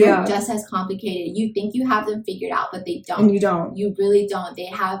are. They're just as complicated. You think you have them figured out, but they don't. And you don't. You really don't. They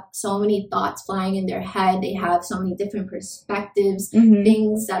have so many thoughts flying in their head. They have so many different perspectives,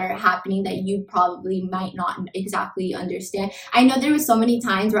 things that are happening that you probably might not exactly understand. I know there was so many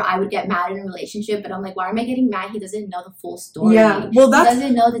times where I would get mad in a relationship, but I'm like, why am I getting mad? He doesn't know the full story. Yeah. Well, he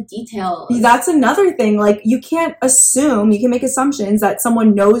doesn't know the details. That's another thing. Like, you can't assume, you can make assumptions that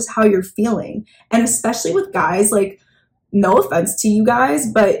someone knows how you're feeling. And especially with guys, like, no offense to you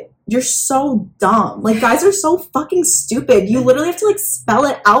guys, but you're so dumb. Like, guys are so fucking stupid. You literally have to, like, spell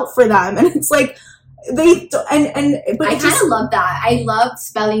it out for them. And it's like, but I kind of love that. I love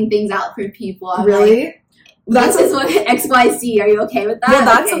spelling things out for people. I'm really? Like, this is what XYZ. Are you okay with that? Well,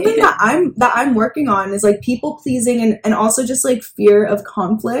 that's something that I'm working on, is like people pleasing and also just like fear of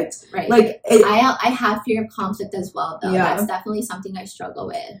conflict. Right. Like I have fear of conflict as well, though. Yeah. That's definitely something I struggle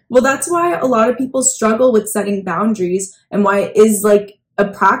with. Well, that's why a lot of people struggle with setting boundaries, and why it is like a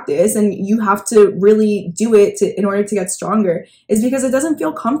practice, and you have to really do it in order to get stronger, is because it doesn't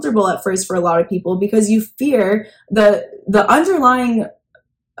feel comfortable at first for a lot of people, because you fear the underlying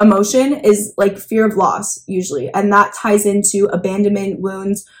emotion is like fear of loss usually, and that ties into abandonment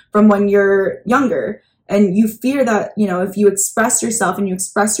wounds from when you're younger, and you fear that, you know, if you express yourself and you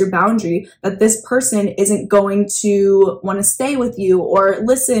express your boundary, that this person isn't going to want to stay with you or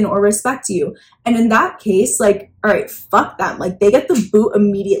listen or respect you. And in that case, like, all right, fuck them. Like, they get the boot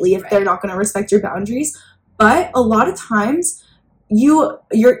immediately if they're not going to respect your boundaries. But a lot of times your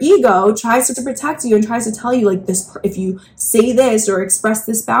ego tries to protect you and tries to tell you, like, this, if you say this or express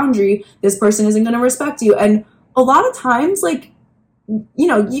this boundary, this person isn't going to respect you. And a lot of times, like, you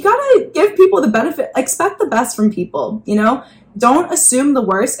know, you gotta give people the benefit, expect the best from people, you know, don't assume the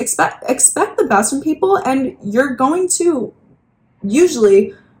worst, expect the best from people, and you're going to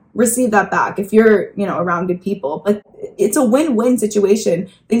usually receive that back if you're, you know, around good people. But it's a win-win situation.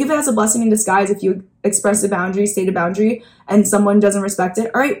 Think of it as a blessing in disguise. If you express a boundary, state a boundary, and someone doesn't respect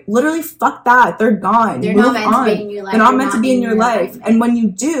it, all right, literally fuck that, they're gone. They're not meant to be in your life. They're not meant to be in your life. And when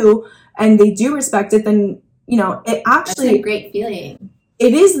you do, and they do respect it, then, you know, it actually... That's a great feeling.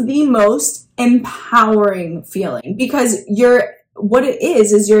 It is the most empowering feeling, because what it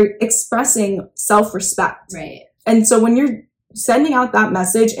is you're expressing self-respect. Right. And so when you're sending out that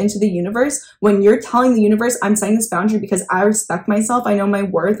message into the universe, when you're telling the universe, I'm setting this boundary because I respect myself, I know my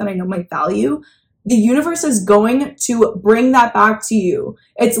worth, and I know my value, the universe is going to bring that back to you.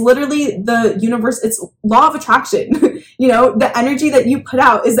 It's literally the universe, it's law of attraction. You know, the energy that you put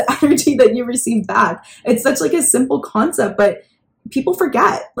out is the energy that you receive back. It's such like a simple concept, but people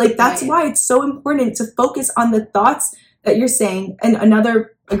forget. Like, that's why it's so important to focus on the thoughts that you're saying. And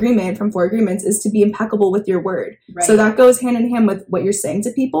another agreement from 4 agreements is to be impeccable with your word. Right. So that goes hand in hand with what you're saying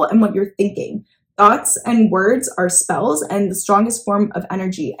to people and what you're thinking. Thoughts and words are spells and the strongest form of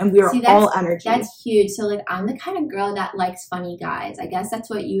energy, and we are all energy. That's huge. So, like, I'm the kind of girl that likes funny guys. I guess that's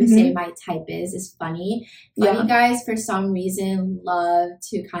what you would say my type is funny. Funny guys, for some reason, love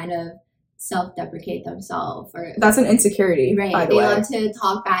to kind of self-deprecate themselves, or that's an insecurity, right? By the way. They love to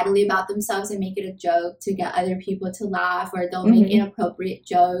talk badly about themselves and make it a joke to get other people to laugh, or they'll make inappropriate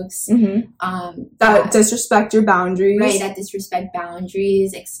jokes that disrespect your boundaries, right? That disrespect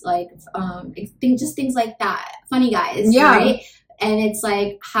boundaries, just things like that. Funny guys, right? And it's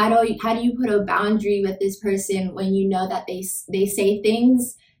like, how do you put a boundary with this person when you know that they say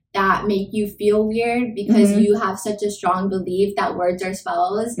things that make you feel weird because you have such a strong belief that words are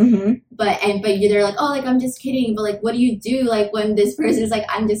spells, but they're like, oh, like, I'm just kidding, but like, what do you do like when this person is like,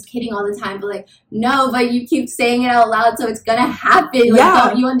 I'm just kidding all the time, but like, no, but you keep saying it out loud, so it's gonna happen. Like,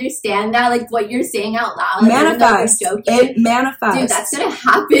 don't you understand that? Like, what you're saying out loud, like, manifest. Joking, it manifests. Dude, that's gonna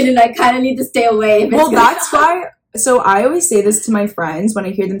happen, and I kind of need to stay away. Well, that's why. So I always say this to my friends when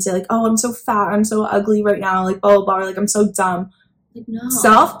I hear them say like, oh, I'm so fat, I'm so ugly right now, like blah blah blah, like I'm so dumb. Like, no.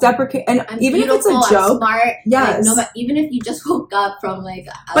 Self-deprecate, and I'm even if it's a joke, I'm smart, yes. Like, no, but even if you just woke up from like,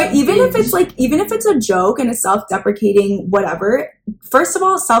 but even if it's a joke and a self-deprecating whatever, first of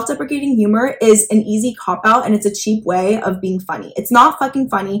all, self-deprecating humor is an easy cop-out, and it's a cheap way of being funny. It's not fucking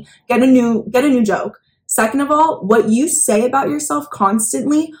funny. Get a new joke. Second of all, what you say about yourself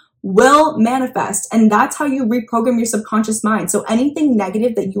constantly will manifest. And that's how you reprogram your subconscious mind. So anything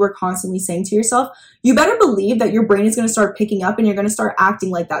negative that you are constantly saying to yourself, you better believe that your brain is going to start picking up and you're going to start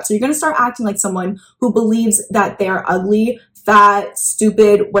acting like that. So you're going to start acting like someone who believes that they're ugly, fat,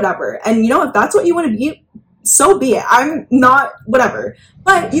 stupid, whatever. And if that's what you want to be, so be it. I'm not whatever.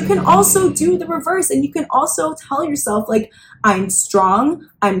 But you can also do the reverse, and you can also tell yourself, like, I'm strong,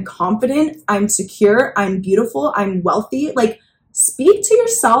 I'm confident, I'm secure, I'm beautiful, I'm wealthy. Like, speak to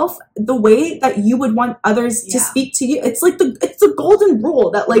yourself the way that you would want others to speak to you. It's like it's the golden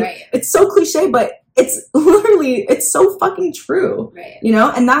rule that, like, it's so cliche, but it's literally, it's so fucking true. Right.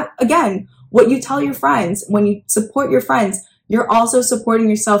 And that, again, what you tell your friends, when you support your friends, you're also supporting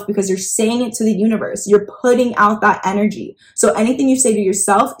yourself because you're saying it to the universe. You're putting out that energy. So anything you say to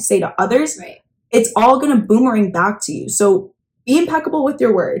yourself, say to others, it's all going to boomerang back to you. So be impeccable with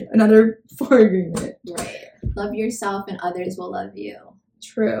your word. Another 4 agreement. Right. Love yourself and others will love you.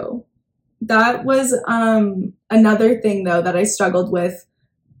 True. That was another thing, though, that I struggled with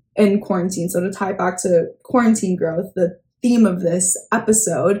in quarantine. So to tie back to quarantine growth, the theme of this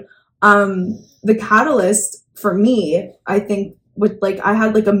episode, the catalyst for me, I think, with I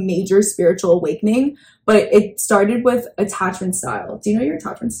had a major spiritual awakening, but it started with attachment style. Do you know your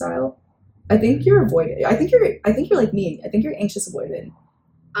attachment style? I think you're avoidant. I think you're like me. I think you're anxious avoidant.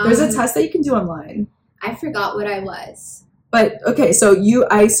 There's a test that you can do online. I forgot what I was. But okay, so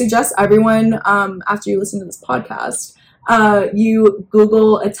I suggest everyone, after you listen to this podcast, you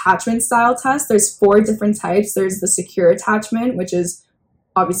Google attachment style test. There's 4 different types. There's the secure attachment, which is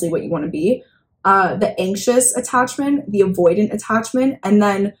obviously what you want to be. The anxious attachment, the avoidant attachment, and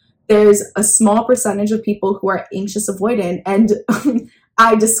then there's a small percentage of people who are anxious avoidant. And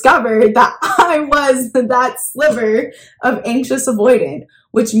I discovered that I was that sliver of anxious avoidant,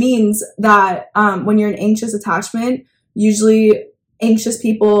 which means that when you're an anxious attachment, usually anxious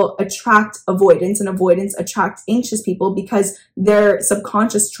people attract avoidance and avoidance attract anxious people because their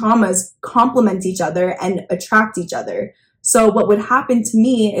subconscious traumas complement each other and attract each other. So what would happen to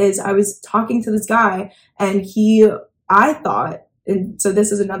me is I was talking to this guy and I thought, and so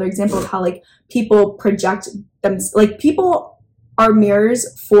this is another example of how people project them, people are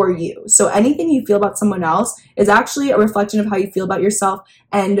mirrors for you. So anything you feel about someone else is actually a reflection of how you feel about yourself,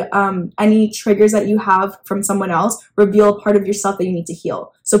 and any triggers that you have from someone else reveal a part of yourself that you need to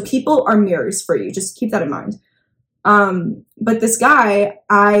heal. So people are mirrors for you. Just keep that in mind. But this guy,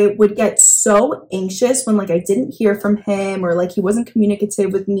 I would get so anxious when I didn't hear from him or he wasn't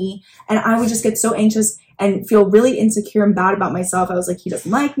communicative with me, and I would just get so anxious and feel really insecure and bad about myself. I was like, he doesn't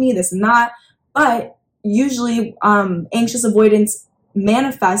like me, this and that. But usually anxious avoidance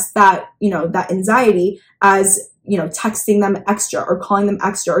manifests that that anxiety as texting them extra or calling them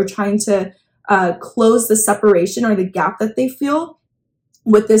extra or trying to close the separation or the gap that they feel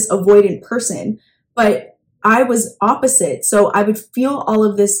with this avoidant person. But I was opposite. So I would feel all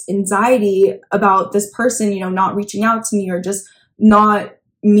of this anxiety about this person, not reaching out to me or just not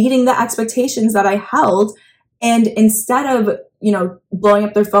meeting the expectations that I held. And instead of, blowing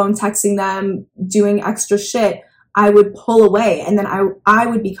up their phone, texting them, doing extra shit, I would pull away and then I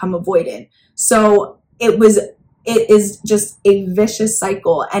would become avoidant. So it is just a vicious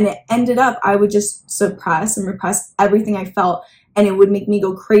cycle. And it ended up, I would just suppress and repress everything I felt, and it would make me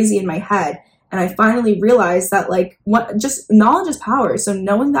go crazy in my head. And I finally realized that just knowledge is power. So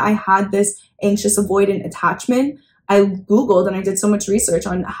knowing that I had this anxious avoidant attachment, I Googled and I did so much research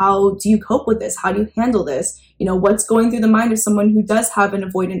on how do you cope with this? How do you handle this? What's going through the mind of someone who does have an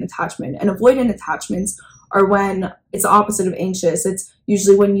avoidant attachment? And avoidant attachments are when it's the opposite of anxious. It's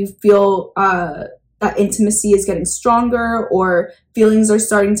usually when you feel that intimacy is getting stronger or feelings are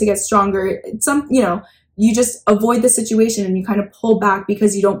starting to get stronger. It's you just avoid the situation and you kind of pull back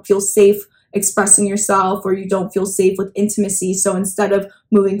because you don't feel safe expressing yourself or you don't feel safe with intimacy. So instead of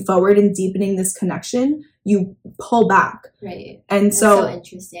moving forward and deepening this connection, you pull back. Right. And that's so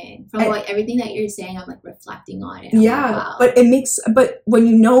interesting. From everything that you're saying, I'm reflecting on it. Yeah. Wow. But when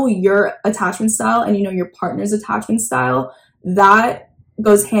you know your attachment style and your partner's attachment style, that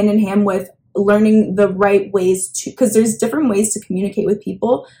goes hand in hand with learning the right ways to, because there's different ways to communicate with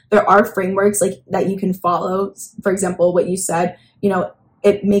people. There are frameworks that you can follow. For example, what you said,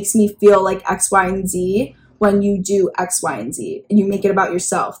 it makes me feel like X, Y, and Z when you do X, Y, and Z, and you make it about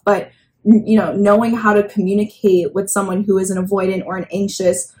yourself. But, knowing how to communicate with someone who is an avoidant or an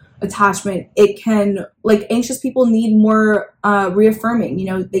anxious attachment, it can, anxious people need more reaffirming.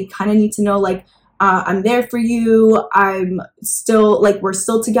 They kind of need to know, I'm there for you. I'm still, we're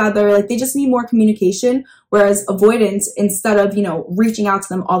still together. They just need more communication. Whereas avoidance, instead of, reaching out to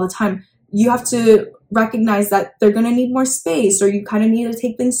them all the time, you have to recognize that they're going to need more space, or you kind of need to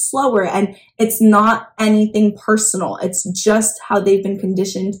take things slower. And it's not anything personal. It's just how they've been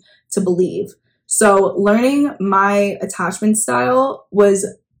conditioned to believe. So learning my attachment style was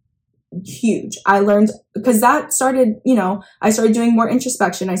huge. I learned, because that started, I started doing more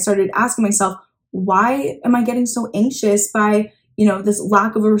introspection. I started asking myself, why am I getting so anxious by, this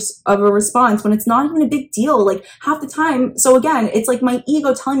lack of a response when it's not even a big deal, like half the time. So again, it's like my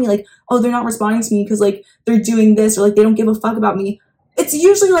ego telling me like, oh, they're not responding to me because like they're doing this, or like they don't give a fuck about me. It's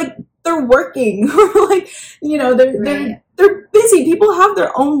usually like they're working or like, they're busy. People have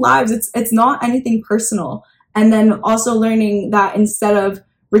their own lives. It's not anything personal. And then also learning that instead of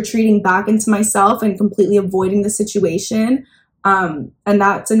retreating back into myself and completely avoiding the situation, and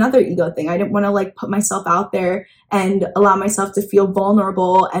that's another ego thing. I didn't want to like put myself out there and allow myself to feel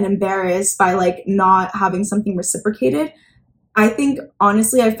vulnerable and embarrassed by like not having something reciprocated. I think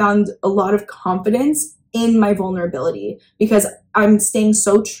honestly, I found a lot of confidence in my vulnerability because I'm staying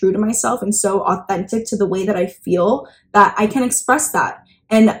so true to myself and so authentic to the way that I feel that I can express that.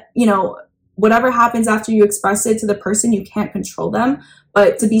 And, whatever happens after you express it to the person, you can't control them,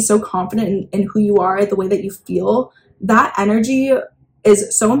 but to be so confident in who you are, the way that you feel, that energy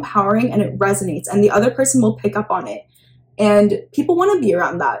is so empowering and it resonates, and the other person will pick up on it. And people want to be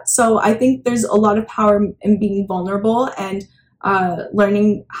around that. So I think there's a lot of power in being vulnerable and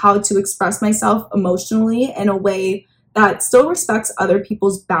learning how to express myself emotionally in a way that still respects other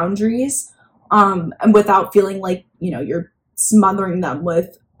people's boundaries, and without feeling like, you're smothering them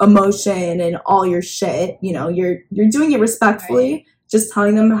with emotion and all your shit. You're doing it respectfully, right? Just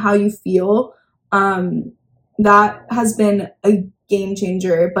telling them how you feel. That has been a game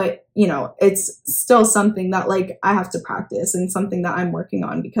changer, but it's still something that like I have to practice and something that I'm working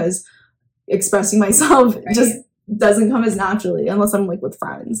on, because expressing myself right. just doesn't come as naturally unless I'm like with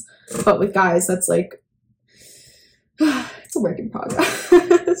friends. But with guys, that's like it's a work in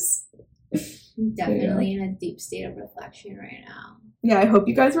progress. Definitely in a deep state of reflection right now. Yeah, I hope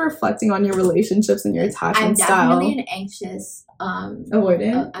you guys are reflecting on your relationships and your attachment style. I'm definitely an anxious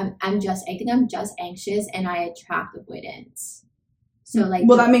avoidant. I think I'm just anxious, and I attract avoidance. So like,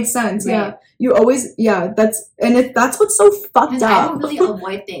 well, that makes sense. Right? Yeah, you always, that's what's so fucked up. I don't really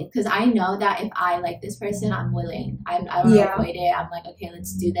avoid things because I know that if I like this person, I'm willing. I don't avoid it. I'm like, okay,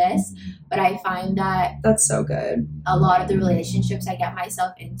 let's do this. But I find that that's so good. A lot of the relationships I get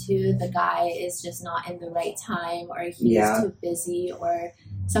myself into, the guy is just not in the right time, or he's too busy, or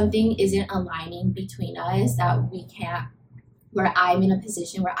something isn't aligning between us that we can't. Where I'm in a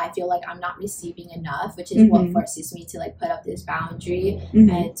position where I feel like I'm not receiving enough, which is what forces me to like put up this boundary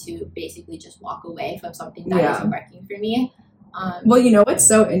and to basically just walk away from something that isn't working for me. Well, what's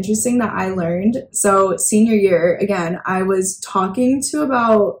so interesting that I learned? So senior year, again, I was talking to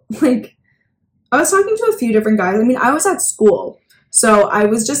a few different guys. I mean, I was at school, so I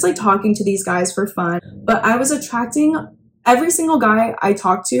was just like talking to these guys for fun, but I was attracting every single guy I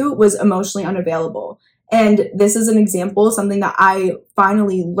talked to was emotionally unavailable. And this is an example, something that I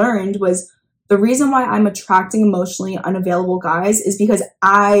finally learned was the reason why I'm attracting emotionally unavailable guys is because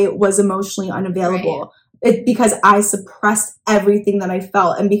I was emotionally unavailable. Right. It's because I suppressed everything that I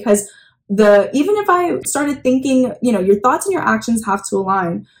felt. And because even if I started thinking, your thoughts and your actions have to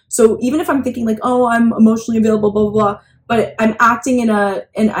align. So even if I'm thinking like, oh, I'm emotionally available, blah, blah, blah, but I'm acting and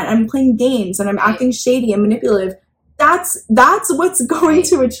I'm playing games and I'm acting shady and manipulative, that's what's going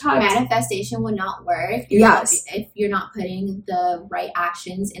to attract. Manifestation would not work if you're not putting the right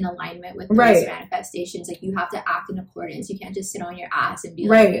actions in alignment with those manifestations. Like, you have to act in accordance. You can't just sit on your ass and be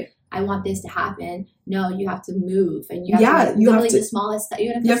like, I want this to happen. No, you have to move, and you have to literally the smallest step.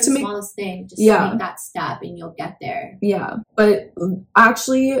 Even if it's the smallest thing, just make that step and you'll get there. Yeah. But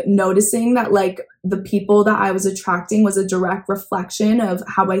actually noticing that like the people that I was attracting was a direct reflection of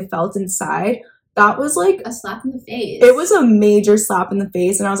how I felt inside. That was like a slap in the face. It was a major slap in the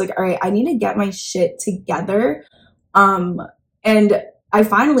face. And I was like, all right, I need to get my shit together. And I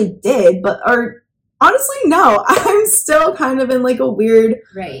finally did, honestly, no, I'm still kind of in like a weird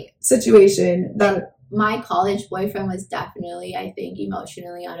situation that my college boyfriend was definitely, I think,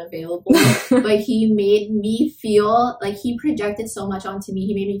 emotionally unavailable, but he made me feel like he projected so much onto me.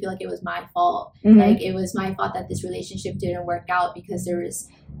 He made me feel like it was my fault. Like it was my fault that this relationship didn't work out because there was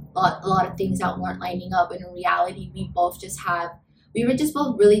a lot of things that weren't lining up. And in reality, we were just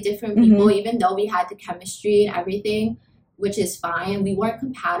both really different people, even though we had the chemistry and everything, which is fine. We weren't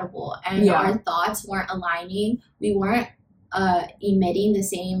compatible, and our thoughts weren't aligning. We weren't emitting the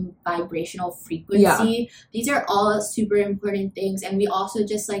same vibrational frequency. These are all super important things. And we also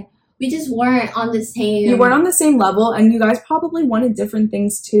just like, we just weren't on the same. You weren't on the same level, and you guys probably wanted different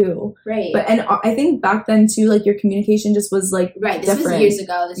things too. Right. But and I think back then too, like your communication just was like right. This different. was years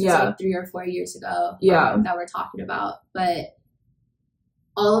ago. This was like 3 or 4 years ago. That we're talking about, but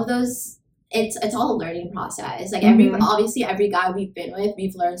all of those. It's all a learning process. Like obviously every guy we've been with,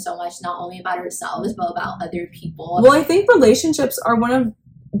 we've learned so much, not only about ourselves, but about other people. Well, I think relationships are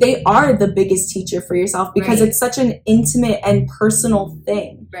they are the biggest teacher for yourself because it's such an intimate and personal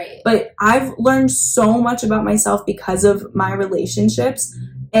thing. Right. But I've learned so much about myself because of my relationships.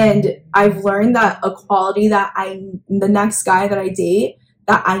 And I've learned that a quality that the next guy that I date,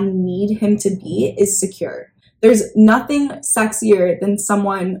 that I need him to be is secure. There's nothing sexier than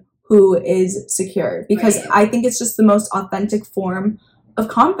someone who is secure because I think it's just the most authentic form of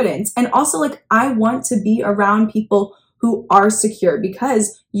confidence. And also, like, I want to be around people who are secure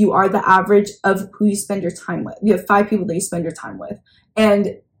because you are the average of who you spend your time with. You have 5 people that you spend your time with.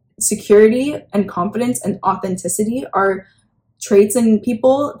 And security and confidence and authenticity are traits in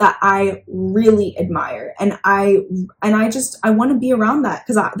people that I really admire. And I want to be around that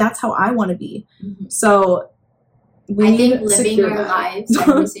because that's how I want to be. Mm-hmm. So I think living our lives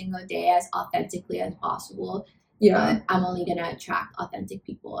every single day as authentically as possible. Yeah. But I'm only going to attract authentic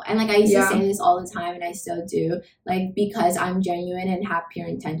people. And like I used to say this all the time and I still do. Like because I'm genuine and have pure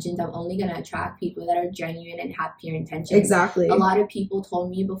intentions, I'm only going to attract people that are genuine and have pure intentions. Exactly. A lot of people told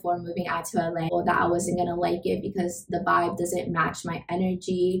me before moving out to LA that I wasn't going to like it because the vibe doesn't match my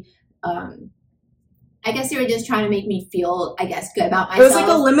energy. I guess they were just trying to make me feel, good about myself. It was like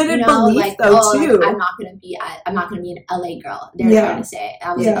a limited belief, too. Like, I'm not gonna be an LA girl. They're trying to say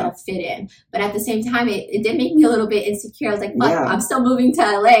I wasn't gonna fit in, but at the same time, it did make me a little bit insecure. I was like, "Fuck, I'm still moving to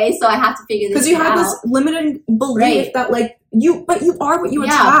LA, so I have to figure this out." Because you had this limited belief that like you are what you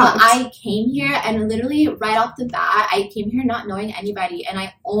attract. Yeah, but I came here and literally right off the bat, I came here not knowing anybody, and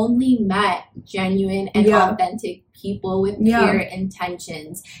I only met genuine and authentic people with pure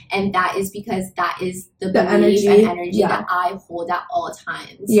intentions, and that is because that is the belief and energy that I hold at all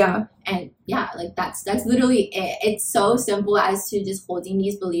times. And like that's literally it. It's so simple as to just holding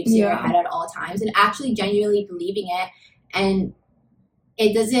these beliefs in your head at all times and actually genuinely believing it. And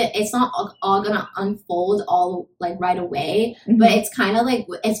it's not all gonna unfold all like right away, but it's kind of like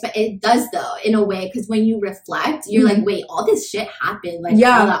it does though in a way, because when you reflect, you're like, wait, all this shit happened like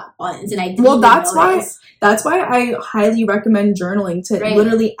all at once, and I didn't that's why I highly recommend journaling to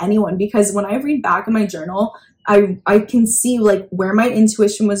literally anyone, because when I read back in my journal, I can see like where my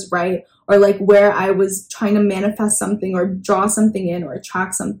intuition was right, or like where I was trying to manifest something or draw something in or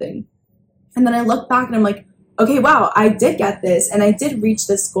attract something, and then I look back and I'm like, okay, wow, I did get this, and I did reach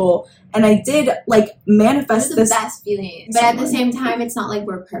this goal, and I did like manifest this. It's the best feeling, but at the same time, it's not like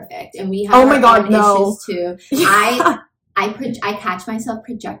we're perfect, and we have issues too. I catch myself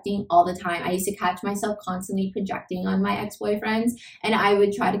projecting all the time. I used to catch myself constantly projecting on my ex-boyfriends, and I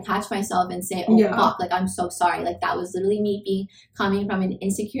would try to catch myself and say, oh fuck, like I'm so sorry. Like that was literally me coming from an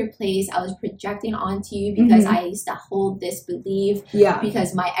insecure place. I was projecting onto you because I used to hold this belief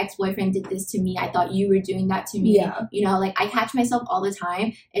because my ex-boyfriend did this to me. I thought you were doing that to me. You know, like I catch myself all the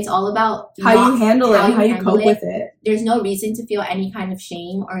time. It's all about how you handle it, how you cope with it. There's no reason to feel any kind of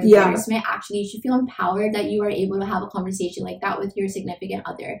shame or embarrassment. Actually, you should feel empowered that you are able to have a conversation like that with your significant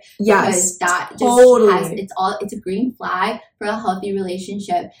other. Yes, because that just it's a green flag for a healthy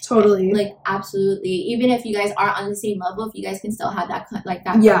relationship. Totally, like absolutely. Even if you guys are on the same level, if you guys can still have that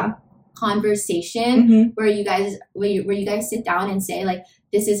conversation where you guys sit down and say like,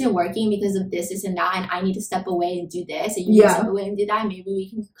 this isn't working because of this and that, and I need to step away and do this, and you need to step away and do that, and maybe we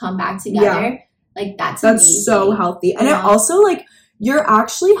can come back together. Like that's amazing. So healthy. And it also like, you're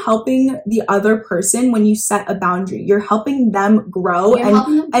actually helping the other person when you set a boundary. You're helping them grow and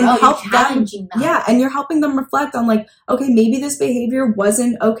help them. Yeah, and you're helping them reflect on like, okay, maybe this behavior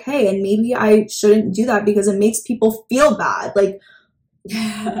wasn't okay, and maybe I shouldn't do that because it makes people feel bad. Like,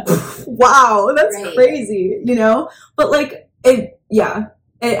 wow, that's crazy, you know? But like, it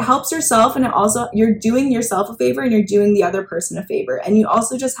helps yourself, and it also, you're doing yourself a favor and you're doing the other person a favor. And you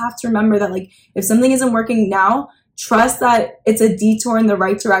also just have to remember that like, if something isn't working now, trust that it's a detour in the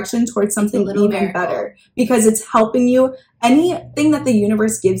right direction towards something even better, because it's helping you. Anything that the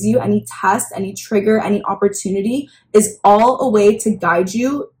universe gives you, any test, any trigger, any opportunity, is all a way to guide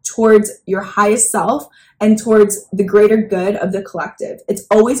you towards your highest self and towards the greater good of the collective. It's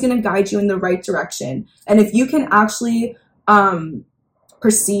always going to guide you in the right direction. And if you can actually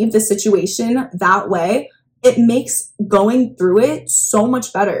perceive the situation that way, it makes going through it so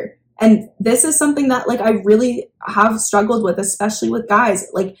much better. And this is something that like I really have struggled with, especially with guys.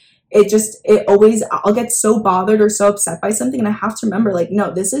 Like, I'll get so bothered or so upset by something, and I have to remember, like,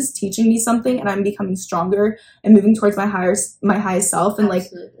 no, this is teaching me something, and I'm becoming stronger and moving towards my highest self. And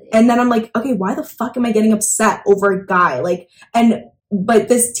Absolutely. and then I'm like, okay, why the fuck am I getting upset over a guy? Like, but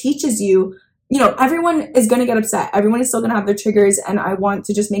this teaches you, everyone is going to get upset. Everyone is still going to have their triggers. And I want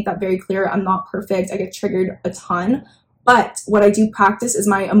to just make that very clear. I'm not perfect. I get triggered a ton. But what I do practice is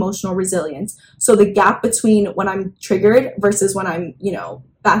my emotional resilience. So the gap between when I'm triggered versus when I'm,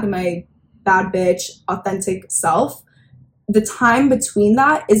 back in my bad bitch, authentic self, the time between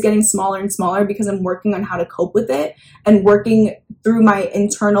that is getting smaller and smaller because I'm working on how to cope with it and working through my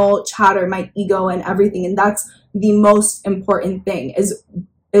internal chatter, my ego and everything. And that's the most important thing is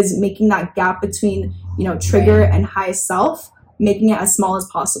making that gap between, trigger and highest self, making it as small as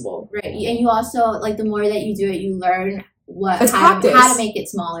possible. Right. And you also, like, the more that you do it, you learn how to make it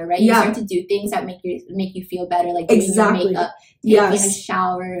smaller, right? You start to do things that make you feel better, like doing your makeup, taking a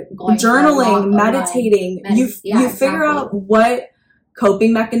shower, going journaling, meditating. You figure out what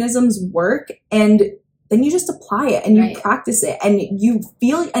coping mechanisms work, and then you just apply it and you practice it, and you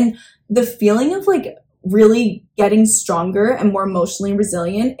feel, and the feeling of like really getting stronger and more emotionally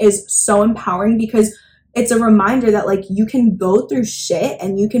resilient is so empowering because it's a reminder that like you can go through shit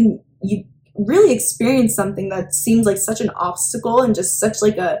and you really experience something that seems like such an obstacle and just such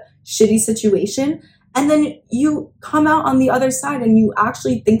like a shitty situation, and then you come out on the other side and you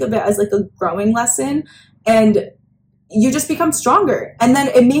actually think of it as like a growing lesson, and you just become stronger. And then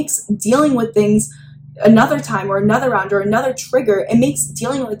it makes dealing with things another time or another round or another trigger, it makes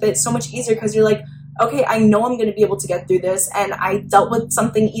dealing with it so much easier because you're like, okay, I know I'm going to be able to get through this, and I dealt with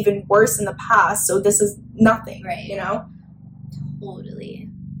something even worse in the past, so this is nothing, Totally.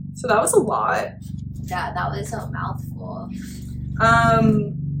 So that was a lot. Yeah, that was a mouthful.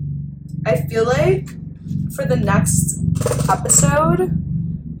 I feel like for the next episode,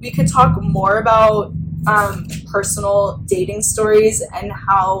 we could talk more about personal dating stories and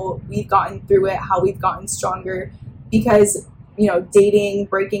how we've gotten through it, how we've gotten stronger, because, dating,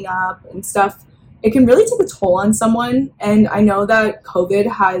 breaking up and stuff, it can really take a toll on someone. And I know that COVID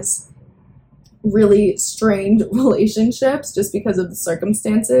has really strained relationships just because of the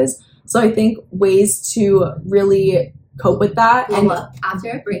circumstances. So I think ways to really cope with that after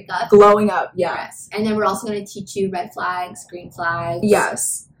a breakup, glowing up, yes. And then we're also going to teach you red flags, green flags,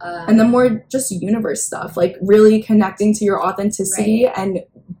 yes, and then more just universe stuff, like really connecting to your authenticity and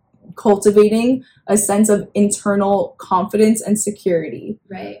cultivating a sense of internal confidence and security.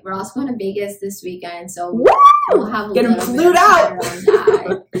 Right. We're also going to Vegas this weekend, so we'll have a little bit out.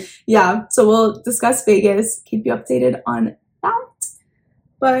 That. Yeah, so we'll discuss Vegas, keep you updated on that.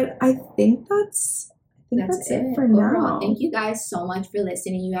 But I think that's it for now. Thank you guys so much for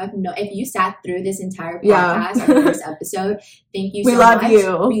listening. If you sat through this entire podcast, our first episode, thank you so much. We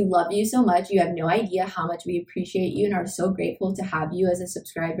love you. We love you so much. You have no idea how much we appreciate you and are so grateful to have you as a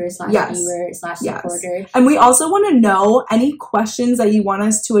subscriber / viewer / supporter. And we also want to know any questions that you want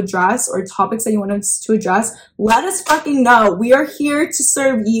us to address or topics that you want us to address. Let us fucking know. We are here to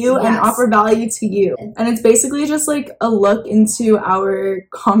serve you and offer value to you. And it's basically just like a look into our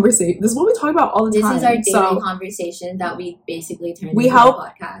conversation. This is what we talk about all the time. This is our daily conversation that we basically turned into a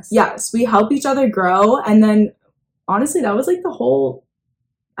podcast. Yes, we help each other grow. And then honestly, that was like the whole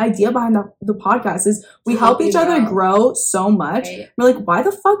idea behind the podcast is we help each other grow so much. Right. We're like, why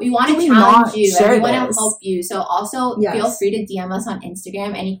the fuck we want to challenge you and we want to help you. So also feel free to DM us on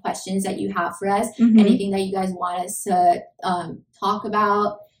Instagram any questions that you have for us, anything that you guys want us to talk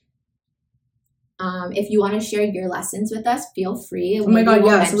about. If you want to share your lessons with us, feel free. Oh my God,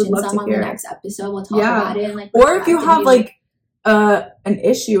 yes, we'll mention some on the next episode. We'll talk about it. And or if you have like an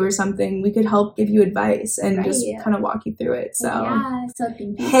issue or something, we could help give you advice and just kind of walk you through it. So thank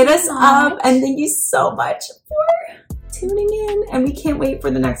you hit us up, and thank you so much for tuning in. And we can't wait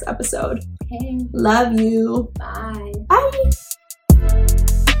for the next episode. Okay. Love you. Bye. Bye.